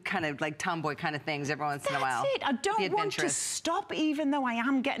fun to do kind of like tomboy kind of things every once in a while. That's it. I don't want to stop, even though I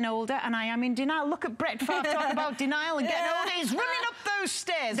am getting older and I am in denial. Look at Brett Favre talk about denial and getting older. He's running up those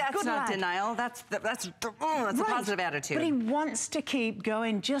stairs. That's Good not lad. denial. That's a positive attitude. But he wants to keep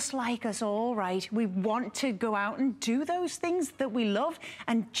going, just like us all, right? We want to go out and do those things that we love.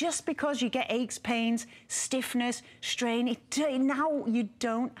 And just because you get aches, pains, stiffness, strain, now you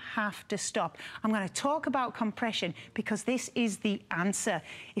don't have to stop. I'm going to talk about compression because this is the answer.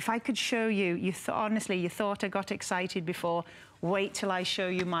 If I could show you, honestly, you thought I got excited before. Wait till I show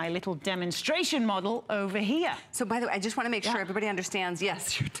you my little demonstration model over here. So, by the way, I just want to make sure everybody understands,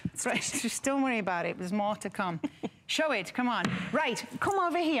 yes. Right, just don't worry about it. There's more to come. Show it, come on. Right, come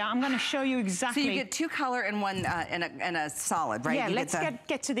over here. I'm going to show you exactly. So you get two color and one and a solid, right? Yeah, let's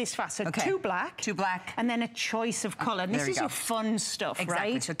get to this fast. So two black. Two black. And then a choice of color. And this is your fun stuff,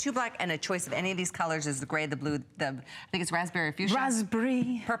 exactly. Right? So two black and a choice of any of these colors is the gray, the blue, I think it's raspberry fuchsia.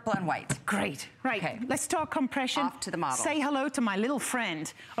 Raspberry. Purple and white. Great. Right, okay. Let's talk compression. Off to the model. Say hello to my little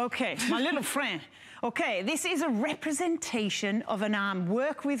friend. Okay, my little friend. Okay, this is a representation of an arm.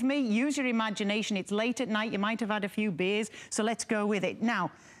 Work with me, use your imagination. It's late at night, you might have had a few beers, so let's go with it. Now,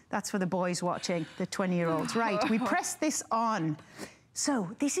 that's for the boys watching, the 20-year-olds. Right, we press this on.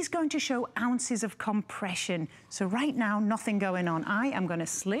 So this is going to show ounces of compression. So right now, nothing going on. I am going to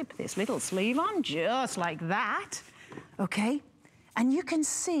slip this little sleeve on, just like that, okay? And you can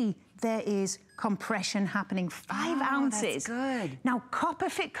see there is compression happening, 5 ounces. That's good. Now, Copper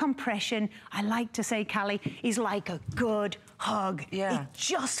Fit compression, I like to say, Callie, is like a good hug. Yeah. It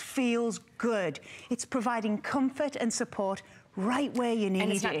just feels good. It's providing comfort and support right where you need it.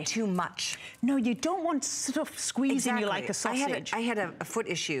 And it's not too much. No, you don't want stuff squeezing you like a sausage. I had a foot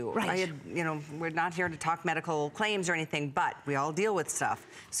issue. Right. I had, you know, we're not here to talk medical claims or anything, but we all deal with stuff.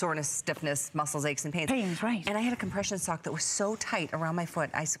 Soreness, stiffness, muscles, aches, and pains. Pains, right. And I had a compression sock that was so tight around my foot.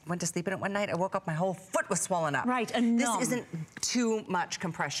 I went to sleep in it one night. I woke up, my whole foot was swollen up. Right, and this isn't too much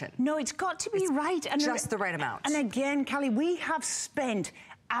compression. No, it's got to be right. And just the right amount. And again, Callie, we have spent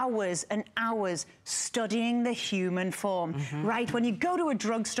hours and hours studying the human form, right? When you go to a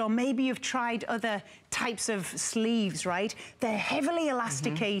drugstore, maybe you've tried other types of sleeves, right? They're heavily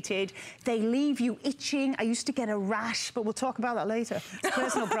elasticated. They leave you itching. I used to get a rash, but we'll talk about that later.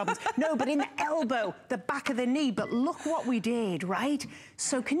 Personal problems. No, but in the elbow, the back of the knee. But look what we did, right?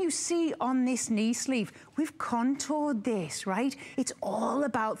 So can you see on this knee sleeve, we've contoured this, right? It's all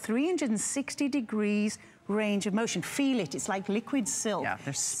about 360 degrees range of motion. Feel it, it's like liquid silk. Yeah,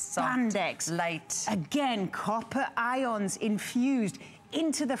 they're spandex. Soft, light. Again, copper ions infused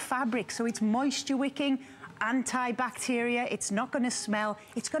into the fabric, so it's moisture wicking, antibacteria, it's not going to smell,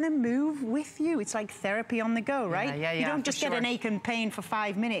 it's going to move with you. It's like therapy on the go, right? Yeah, you don't just get an ache and pain for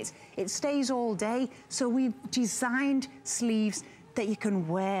 5 minutes. It stays all day. So we've designed sleeves that you can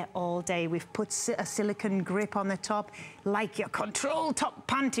wear all day. We've put a silicone grip on the top, like your control top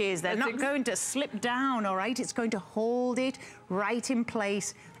panties. They're not going to slip down, all right? It's going to hold it right in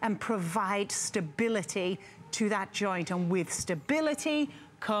place and provide stability to that joint. And with stability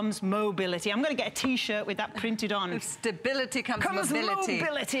comes mobility. I'm going to get a T-shirt with that printed on. With stability comes mobility.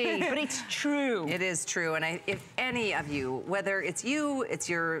 But it's true. It is true. And if any of you, whether it's you, it's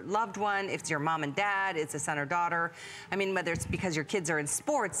your loved one, if it's your mom and dad, it's a son or daughter, I mean, whether it's because your kids are in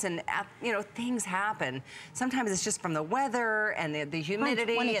sports and, you know, things happen. Sometimes it's just from the weather and the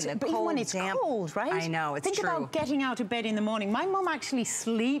humidity and the cold, even when it's damp. cold, right? I know, it's true. Think about getting out of bed in the morning. My mum actually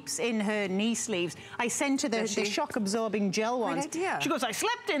sleeps in her knee sleeves. I sent her the shock-absorbing gel ones. Great idea. She goes, I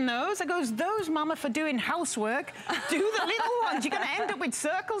slept in those. I goes, those, Mama, for doing housework. Do the little ones. You're going to end up with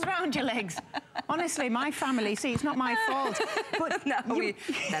circles around your legs. Honestly, my family, see, it's not my fault. But no,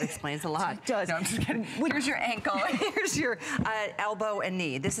 that explains a lot. It does. No, I'm just kidding. Here's your ankle. Here's your elbow and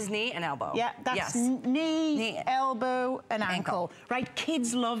knee. This is knee and elbow. Yeah, that's knee, elbow, and ankle. Right,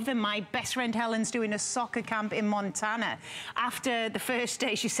 kids love them. My best friend Helen's doing a soccer camp in Montana. After the first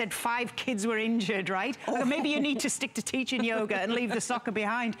day, she said 5 kids were injured, right? Oh. Maybe you need to stick to teaching yoga and leave the soccer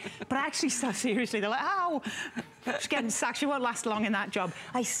behind. But actually, so seriously, they're like, ow. She's getting sacked. She won't last long in that job.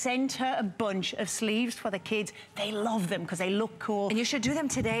 I sent her a bunch of sleeves for the kids. They love them because they look cool. And you should do them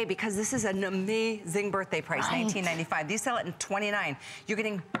today because this is an amazing birthday price, $19.95. These sell it in $29. You're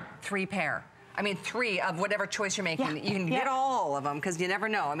getting 3 pair. I mean, 3 of whatever choice you're making. You can get all of them because you never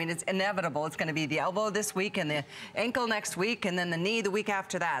know. I mean, it's inevitable. It's going to be the elbow this week and the ankle next week and then the knee the week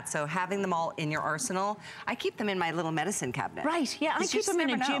after that. So having them all in your arsenal, I keep them in my little medicine cabinet. Right, yeah, I keep them in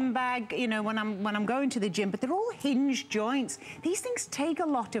a gym bag, you know, when I'm going to the gym, but they're all hinged joints. These things take a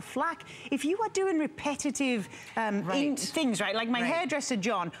lot of flack. If you are doing repetitive things, right, like my hairdresser,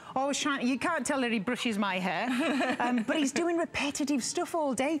 John, always trying, you can't tell that he brushes my hair, but he's doing repetitive stuff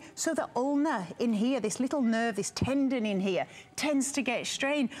all day, so the ulna in here, this little nerve, this tendon in here, tends to get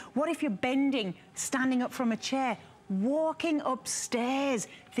strained. What if you're bending, standing up from a chair, walking upstairs?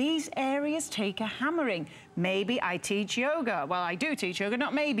 These areas take a hammering. Maybe I teach yoga. Well, I do teach yoga,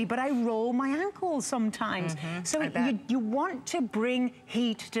 not maybe, but I roll my ankles sometimes. So you want to bring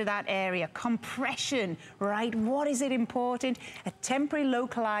heat to that area. Compression, right? What is it important? A temporary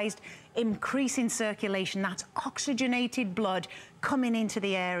localized increase in circulation. That's oxygenated blood coming into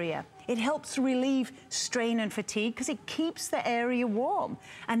the area. It helps relieve strain and fatigue because it keeps the area warm.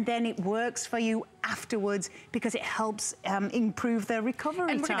 And then it works for you afterwards because it helps improve their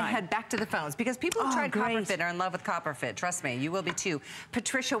recovery And we're going to head back to the phones because people who tried CopperFit are in love with CopperFit. Trust me, you will be too.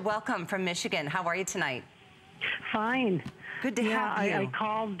 Patricia, welcome from Michigan. How are you tonight? Fine. Good to have you. I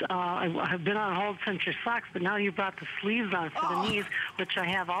called, I've been on hold since your socks, but now you brought the sleeves on for the knees, which I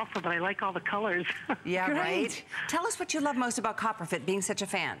have also, but I like all the colors. Yeah, right. Tell us what you love most about CopperFit, being such a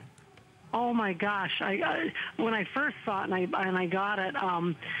fan. Oh my gosh! When I first saw it and I got it,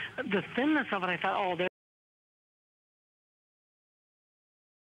 the thinness of it, I thought, oh,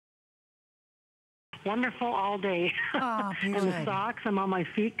 wonderful all day. Oh, and the socks, I'm on my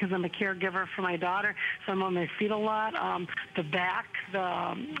feet because I'm a caregiver for my daughter, so I'm on my feet a lot. The back,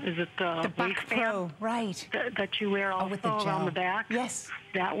 the Back Pro, right? That you wear also with the gel around the back. Yes.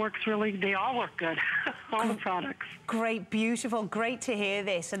 That works really, they all work good, all the products. Great, beautiful, great to hear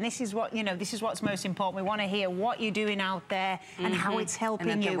this. And this is what, you know, this is what's most important. We want to hear what you're doing out there and how it's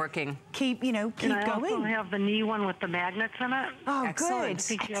helping and that you. They're working. Keep, you know, keep and I going. also have the knee one with the magnets in it. Oh, excellent.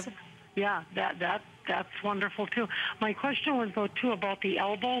 good. I think yeah, that's wonderful too. My question was though too about the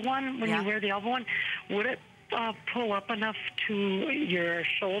elbow one. When you wear the elbow one, would it pull up enough to your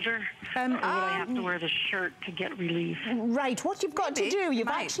shoulder, or would I have to wear the shirt to get relief? Right, what you've got to do, you've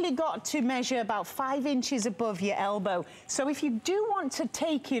actually got to measure about 5 inches above your elbow. So if you do want to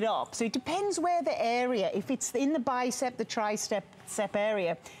take it up, so it depends where the area, if it's in the bicep, the tricep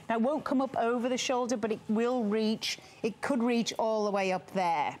area, now it won't come up over the shoulder, but it will reach, it could reach all the way up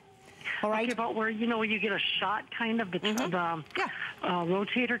there. All right. Okay, about where, you know, you get a shot kind of the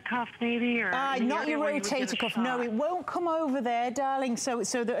rotator cuff maybe? Or not your rotator cuff. No, it won't come over there, darling. So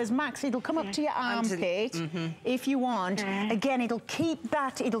that as max, it'll come up to your armpit if you want. Again, it'll keep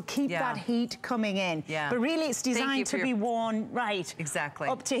that heat coming in. But really, it's designed to be worn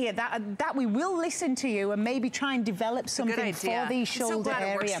up to here. That we will listen to you and maybe try and develop something for the shoulder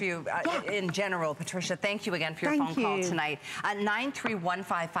area. It works for you in general, Patricia. Thank you again for your phone call tonight.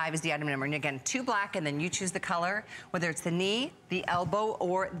 93155 is the item number. And again, 2 black, and then you choose the color, whether it's the knee, the elbow,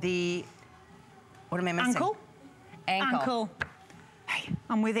 or the, what am I missing? Ankle. Hey,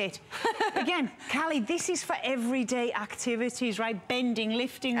 I'm with it. Again, Callie, this is for everyday activities, right? Bending,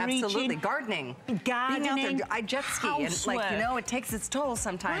 lifting, Absolutely. reaching. Gardening. Gardening. Being out there. I jet ski, and like, you know, it takes its toll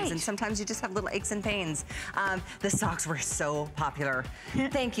sometimes, and sometimes you just have little aches and pains. The socks were so popular.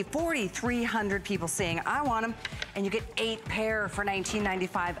 Thank you. 4,300 people saying, I want them, and you get 8 pair for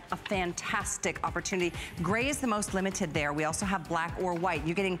 $19.95. A fantastic opportunity. Gray is the most limited there. We also have black or white.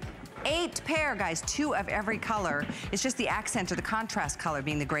 You're getting 8 pair, guys, 2 of every color. It's just the accent or the contrast color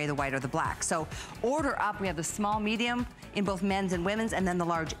being the gray, the white, or the black. So order up. We have the small, medium in both men's and women's, and then the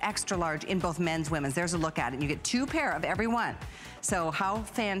large, extra large in both men's, women's. There's a look at it. You get 2 pair of every one. So how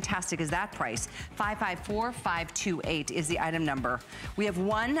fantastic is that price? 554528 is the item number. We have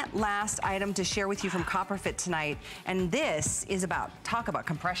one last item to share with you from Copperfit tonight, and this is talk about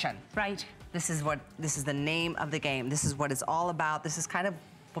compression. Right. This is the name of the game. This is what it's all about. This is kind of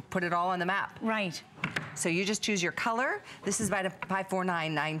put it all on the map. Right. So you just choose your color. This is by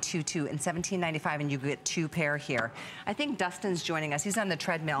 549922 and $17.95, and you get 2 pair here. I think Dustin's joining us. He's on the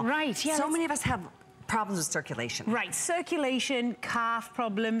treadmill. Right, yeah. So many of us have problems with circulation. Right, circulation, calf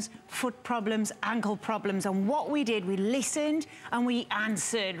problems, foot problems, ankle problems. And what we did, we listened and we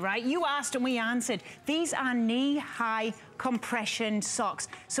answered, right? You asked and we answered. These are knee-high compression socks.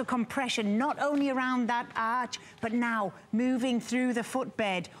 So compression not only around that arch, but now moving through the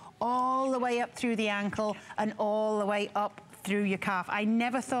footbed, all the way up through the ankle and all the way up through your calf. I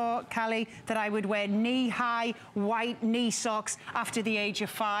never thought, Callie, that I would wear knee-high white knee socks after the age of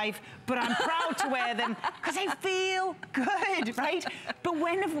 5, but I'm proud to wear them because they feel good, right? But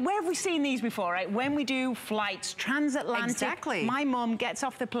where have we seen these before, right? When we do flights, transatlantic, exactly. My mom gets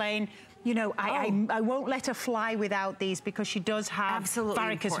off the plane, you know, I won't let her fly without these because she does have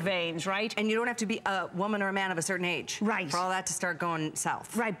varicose veins, right? And you don't have to be a woman or a man of a certain age. Right. For all that to start going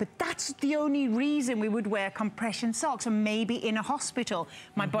south. Right, but that's the only reason we would wear compression socks, and maybe in a hospital.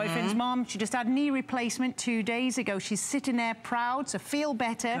 My boyfriend's mom, she just had knee replacement 2 days ago. She's sitting there proud, so feel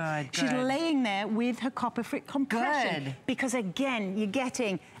better. Good, She's laying there with her Copperfit compression. Good. Because again, you're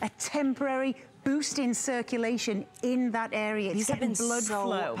getting a temporary boost in circulation in that area. These have been blood so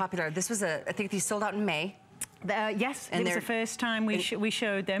flow. popular. This was I think these sold out in May. Yes, and it was the first time we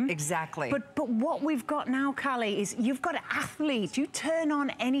showed them. Exactly. But what we've got now, Callie, is you've got athletes. You turn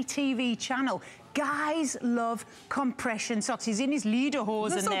on any TV channel. Guys love compression socks. He's in his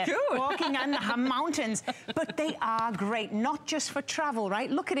lederhosen there, walking on the mountains. But they are great, not just for travel,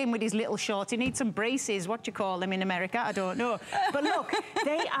 right? Look at him with his little shorts. He needs some braces. What do you call them in America? I don't know. But look,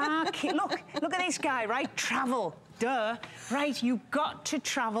 they are, look at this guy, right? Travel. Duh, right? You've got to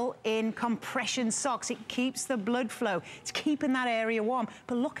travel in compression socks. It keeps the blood flow. It's keeping that area warm.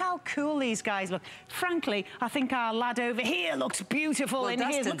 But look how cool these guys look. Frankly, I think our lad over here looks beautiful in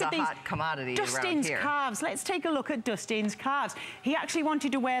here. Look at these hot commodity Dustin's calves. Let's take a look at Dustin's calves. He actually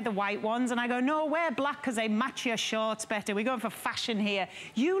wanted to wear the white ones, and I go, no, wear black because they match your shorts better. We're going for fashion here.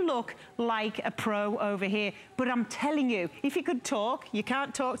 You look like a pro over here, but I'm telling you, if you could talk, you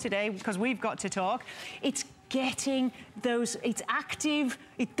can't talk today because we've got to talk. It's getting those, it's active,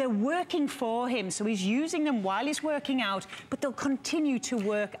 they're working for him, so he's using them while he's working out, but they'll continue to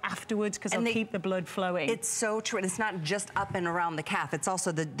work afterwards because they'll keep the blood flowing. It's so true, and it's not just up and around the calf, it's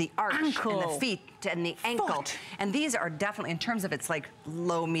also the arch ankle, and the feet and the ankle. Foot. And these are definitely, in terms of it's like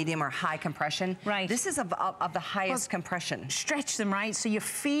low, medium, or high compression. Right. This is of the highest compression. Stretch them, right? So you're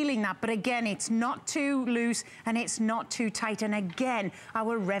feeling that, but again, it's not too loose and it's not too tight. And again,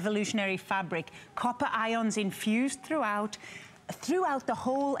 our revolutionary fabric, copper ions infused throughout the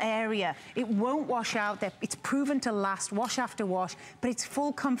whole area. It won't wash out. It's proven to last wash after wash, but it's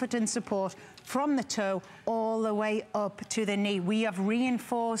full comfort and support from the toe all the way up to the knee. We have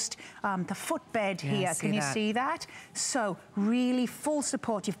reinforced the footbed here. Can you see that? So really full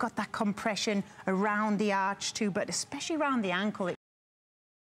support. You've got that compression around the arch too, but especially around the ankle.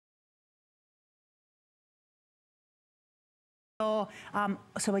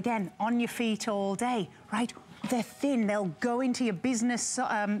 So again, on your feet all day, right? They're thin. They'll go into your business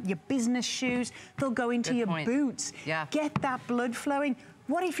shoes. They'll go into your boots. Yeah. Get that blood flowing.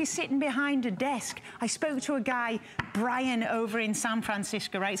 What if you're sitting behind a desk? I spoke to a guy, Brian, over in San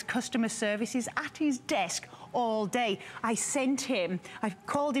Francisco, right? His customer service is at his desk all day. I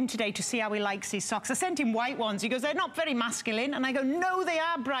called him today to see how he likes his socks. I sent him white ones. He goes, they're not very masculine. And I go, no, they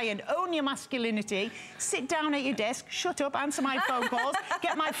are, Brian. Own your masculinity. Sit down at your desk, shut up, answer my phone calls,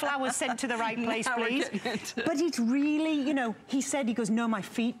 get my flowers sent to the right place, please. But it's really, you know, he goes, no, my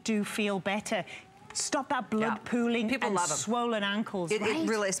feet do feel better. Stop that blood pooling. People and love them. Swollen ankles, right? It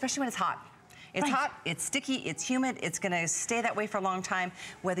really, especially when it's hot. It's hot, it's sticky, it's humid, it's gonna stay that way for a long time,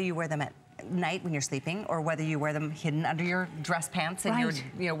 whether you wear them at night when you're sleeping, or whether you wear them hidden under your dress pants and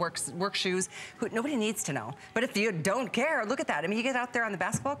your work shoes. Nobody needs to know. But if you don't care, look at that. I mean, you get out there on the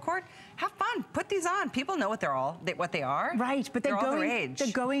basketball court, have fun. Put these on. People know what they are. Right, but they're all their age.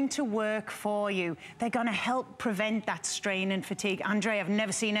 They're going to work for you. They're going to help prevent that strain and fatigue. Andre, I've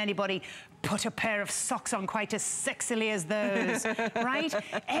never seen anybody put a pair of socks on quite as sexily as those, right?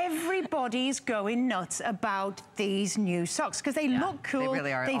 Everybody's going nuts about these new socks because they look cool. They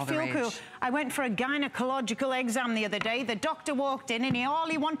really are. They feel cool. I went for a gynecological exam the other day. The doctor walked in and all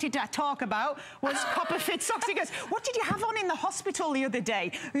he wanted to talk about was copper fit socks. He goes, what did you have on in the hospital the other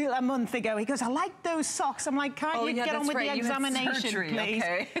day, a month ago? He goes, I like those socks. I'm like, can't you get on with the examination, please?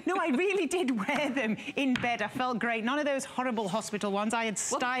 Okay. No, I really did wear them in bed. I felt great. None of those horrible hospital ones. I had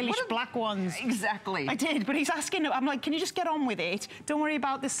stylish black ones. Exactly. I did, but he's asking, I'm like, can you just get on with it? Don't worry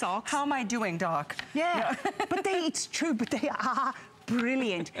about the socks. How am I doing, Doc? Yeah, but it's true, but they are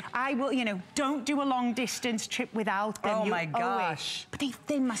brilliant. I will, don't do a long distance trip without them. Oh my gosh. But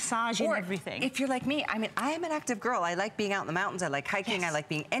they massage and everything. If you're like me, I mean, I am an active girl. I like being out in the mountains. I like hiking. I like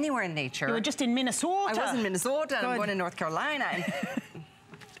being anywhere in nature. You were just in Minnesota. I was in Minnesota. I'm going to North Carolina.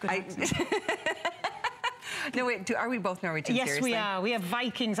 And no, wait, are we both Norwegian? Yes, seriously? we are. We have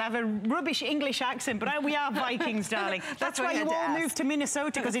Vikings. I have a rubbish English accent, but we are Vikings, darling. That's why you all moved to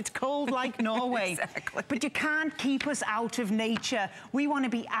Minnesota, because it's cold like Norway. Exactly. But you can't keep us out of nature. We want to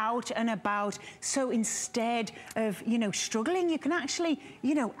be out and about. So instead of, struggling, you can actually,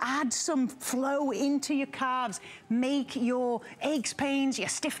 add some flow into your calves, make your aches, pains, your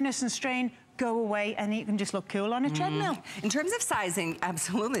stiffness and strain go away, and you can just look cool on a treadmill. In terms of sizing,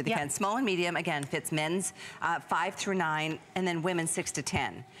 absolutely they can. Small and medium, again, fits men's 5 through 9, and then women's 6 to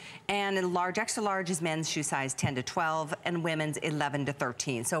 10. And in large, extra large is men's shoe size 10 to 12, and women's 11 to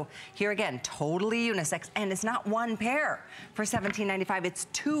 13. So here again, totally unisex, and it's not one pair for $17.95. It's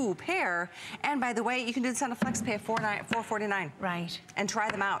 2 pair. And by the way, you can do this on a flex pay of $4.49. Right. And try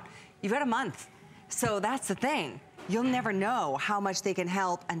them out. You've got a month. So that's the thing. You'll never know how much they can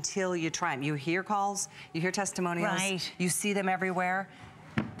help until you try them. You hear calls, you hear testimonials, you see them everywhere.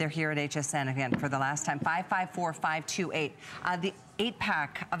 They're here at HSN again for the last time. 554-528. The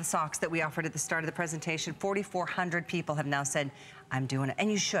 8-pack of socks that we offered at the start of the presentation, 4,400 people have now said, I'm doing it.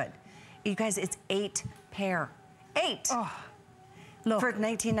 And you should. You guys, it's 8 pair. 8! Oh, look. For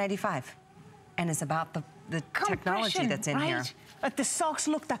 $19.95. And it's about the technology that's in here. The socks,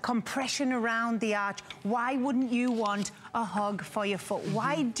 look, that compression around the arch. Why wouldn't you want a hug for your foot?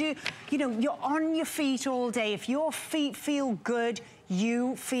 Why do, you're on your feet all day. If your feet feel good,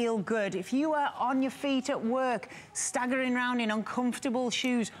 you feel good. If you are on your feet at work, staggering around in uncomfortable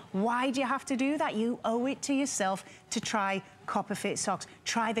shoes, why do you have to do that? You owe it to yourself to try copper fit socks.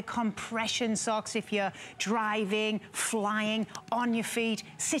 Try the compression socks if you're driving, flying, on your feet,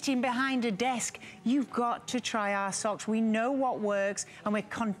 sitting behind a desk. You've got to try our socks. We know what works, and we're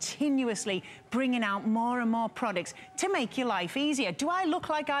continuously bringing out more and more products to make your life easier. Do I look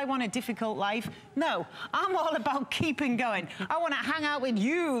like I want a difficult life? No, I'm all about keeping going. I want to hang out with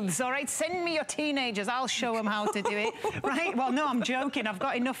youths, all right? Send me your teenagers. I'll show them how to do it, right? Well, no, I'm joking. I've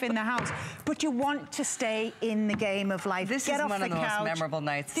got enough in the house. But you want to stay in the game of life. This is one of the most memorable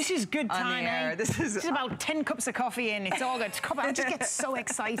nights. This is good time, eh? This is about 10 cups of coffee in. It's all good. I just get so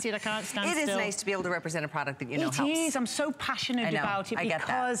excited. I can't stand still. It is nice to be able to represent a product that helps. It is. I'm so passionate about it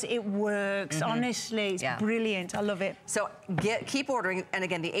because it works. Honestly, it's brilliant. I love it. So keep ordering. And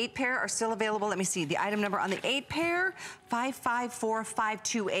again, the 8 pair are still available. Let me see. The item number on the 8 pair,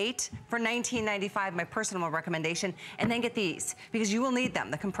 554-528 for $19.95, my personal recommendation. And then get these, because you will need them.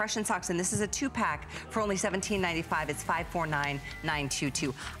 The compression socks, and this is a 2-pack for only $17.95. It's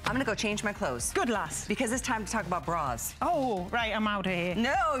 $549,922. I'm gonna go change my clothes. Good lass. Because it's time to talk about bras. Oh, right, I'm out of here.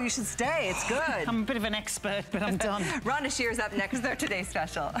 No, you should stay. It's good. I'm a bit of an expert, but I'm done. Rhonda Shear's up next. They're today's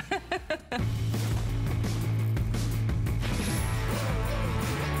special.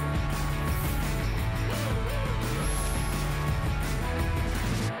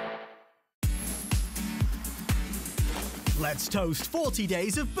 Let's toast 40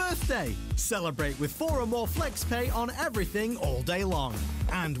 days of birthday. Celebrate with 4 or more flex pay on everything all day long.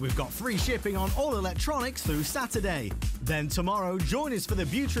 And we've got free shipping on all electronics through Saturday. Then tomorrow, join us for the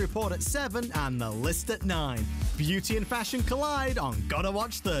Beauty Report at 7 and the list at 9. Beauty and fashion collide on Gotta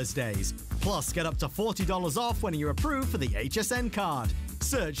Watch Thursdays. Plus, get up to $40 off when you're approved for the HSN card.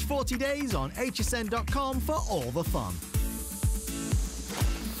 Search 40 days on hsn.com for all the fun.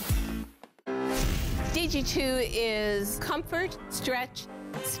 DG2 is comfort, stretch,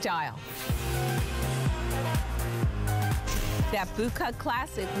 style. That boot cut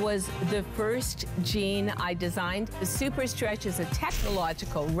classic was the first jean I designed. The Super Stretch is a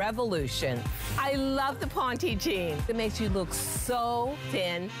technological revolution. I love the Ponte jean. It makes you look so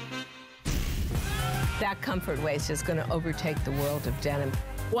thin. That comfort waist is going to overtake the world of denim.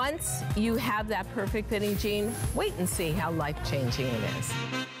 Once you have that perfect fitting jean, wait and see how life-changing it is.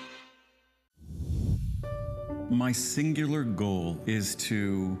 My singular goal is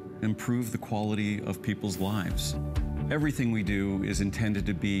to improve the quality of people's lives. Everything we do is intended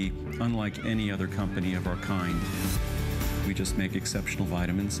to be unlike any other company of our kind. We just make exceptional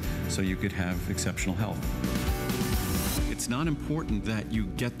vitamins so you could have exceptional health. It's not important that you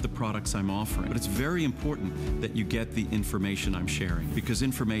get the products I'm offering, but it's very important that you get the information I'm sharing, because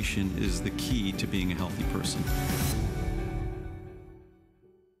information is the key to being a healthy person.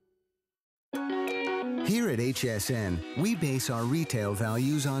 Here at HSN, we base our retail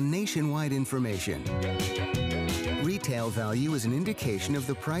values on nationwide information. Retail value is an indication of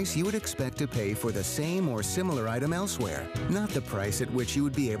the price you would expect to pay for the same or similar item elsewhere, not the price at which you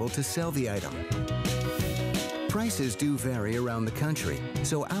would be able to sell the item. Prices do vary around the country,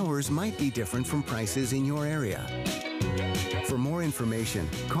 so ours might be different from prices in your area. For more information,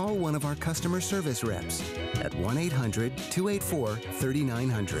 call one of our customer service reps at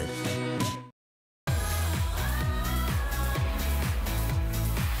 1-800-284-3900.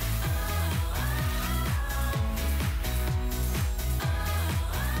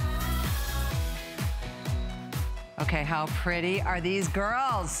 Okay, how pretty are these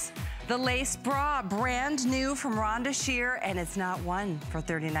girls? The lace bra, brand new from Rhonda Shear, and it's not one for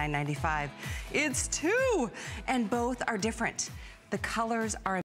 $39.95. It's two, and both are different. The colors are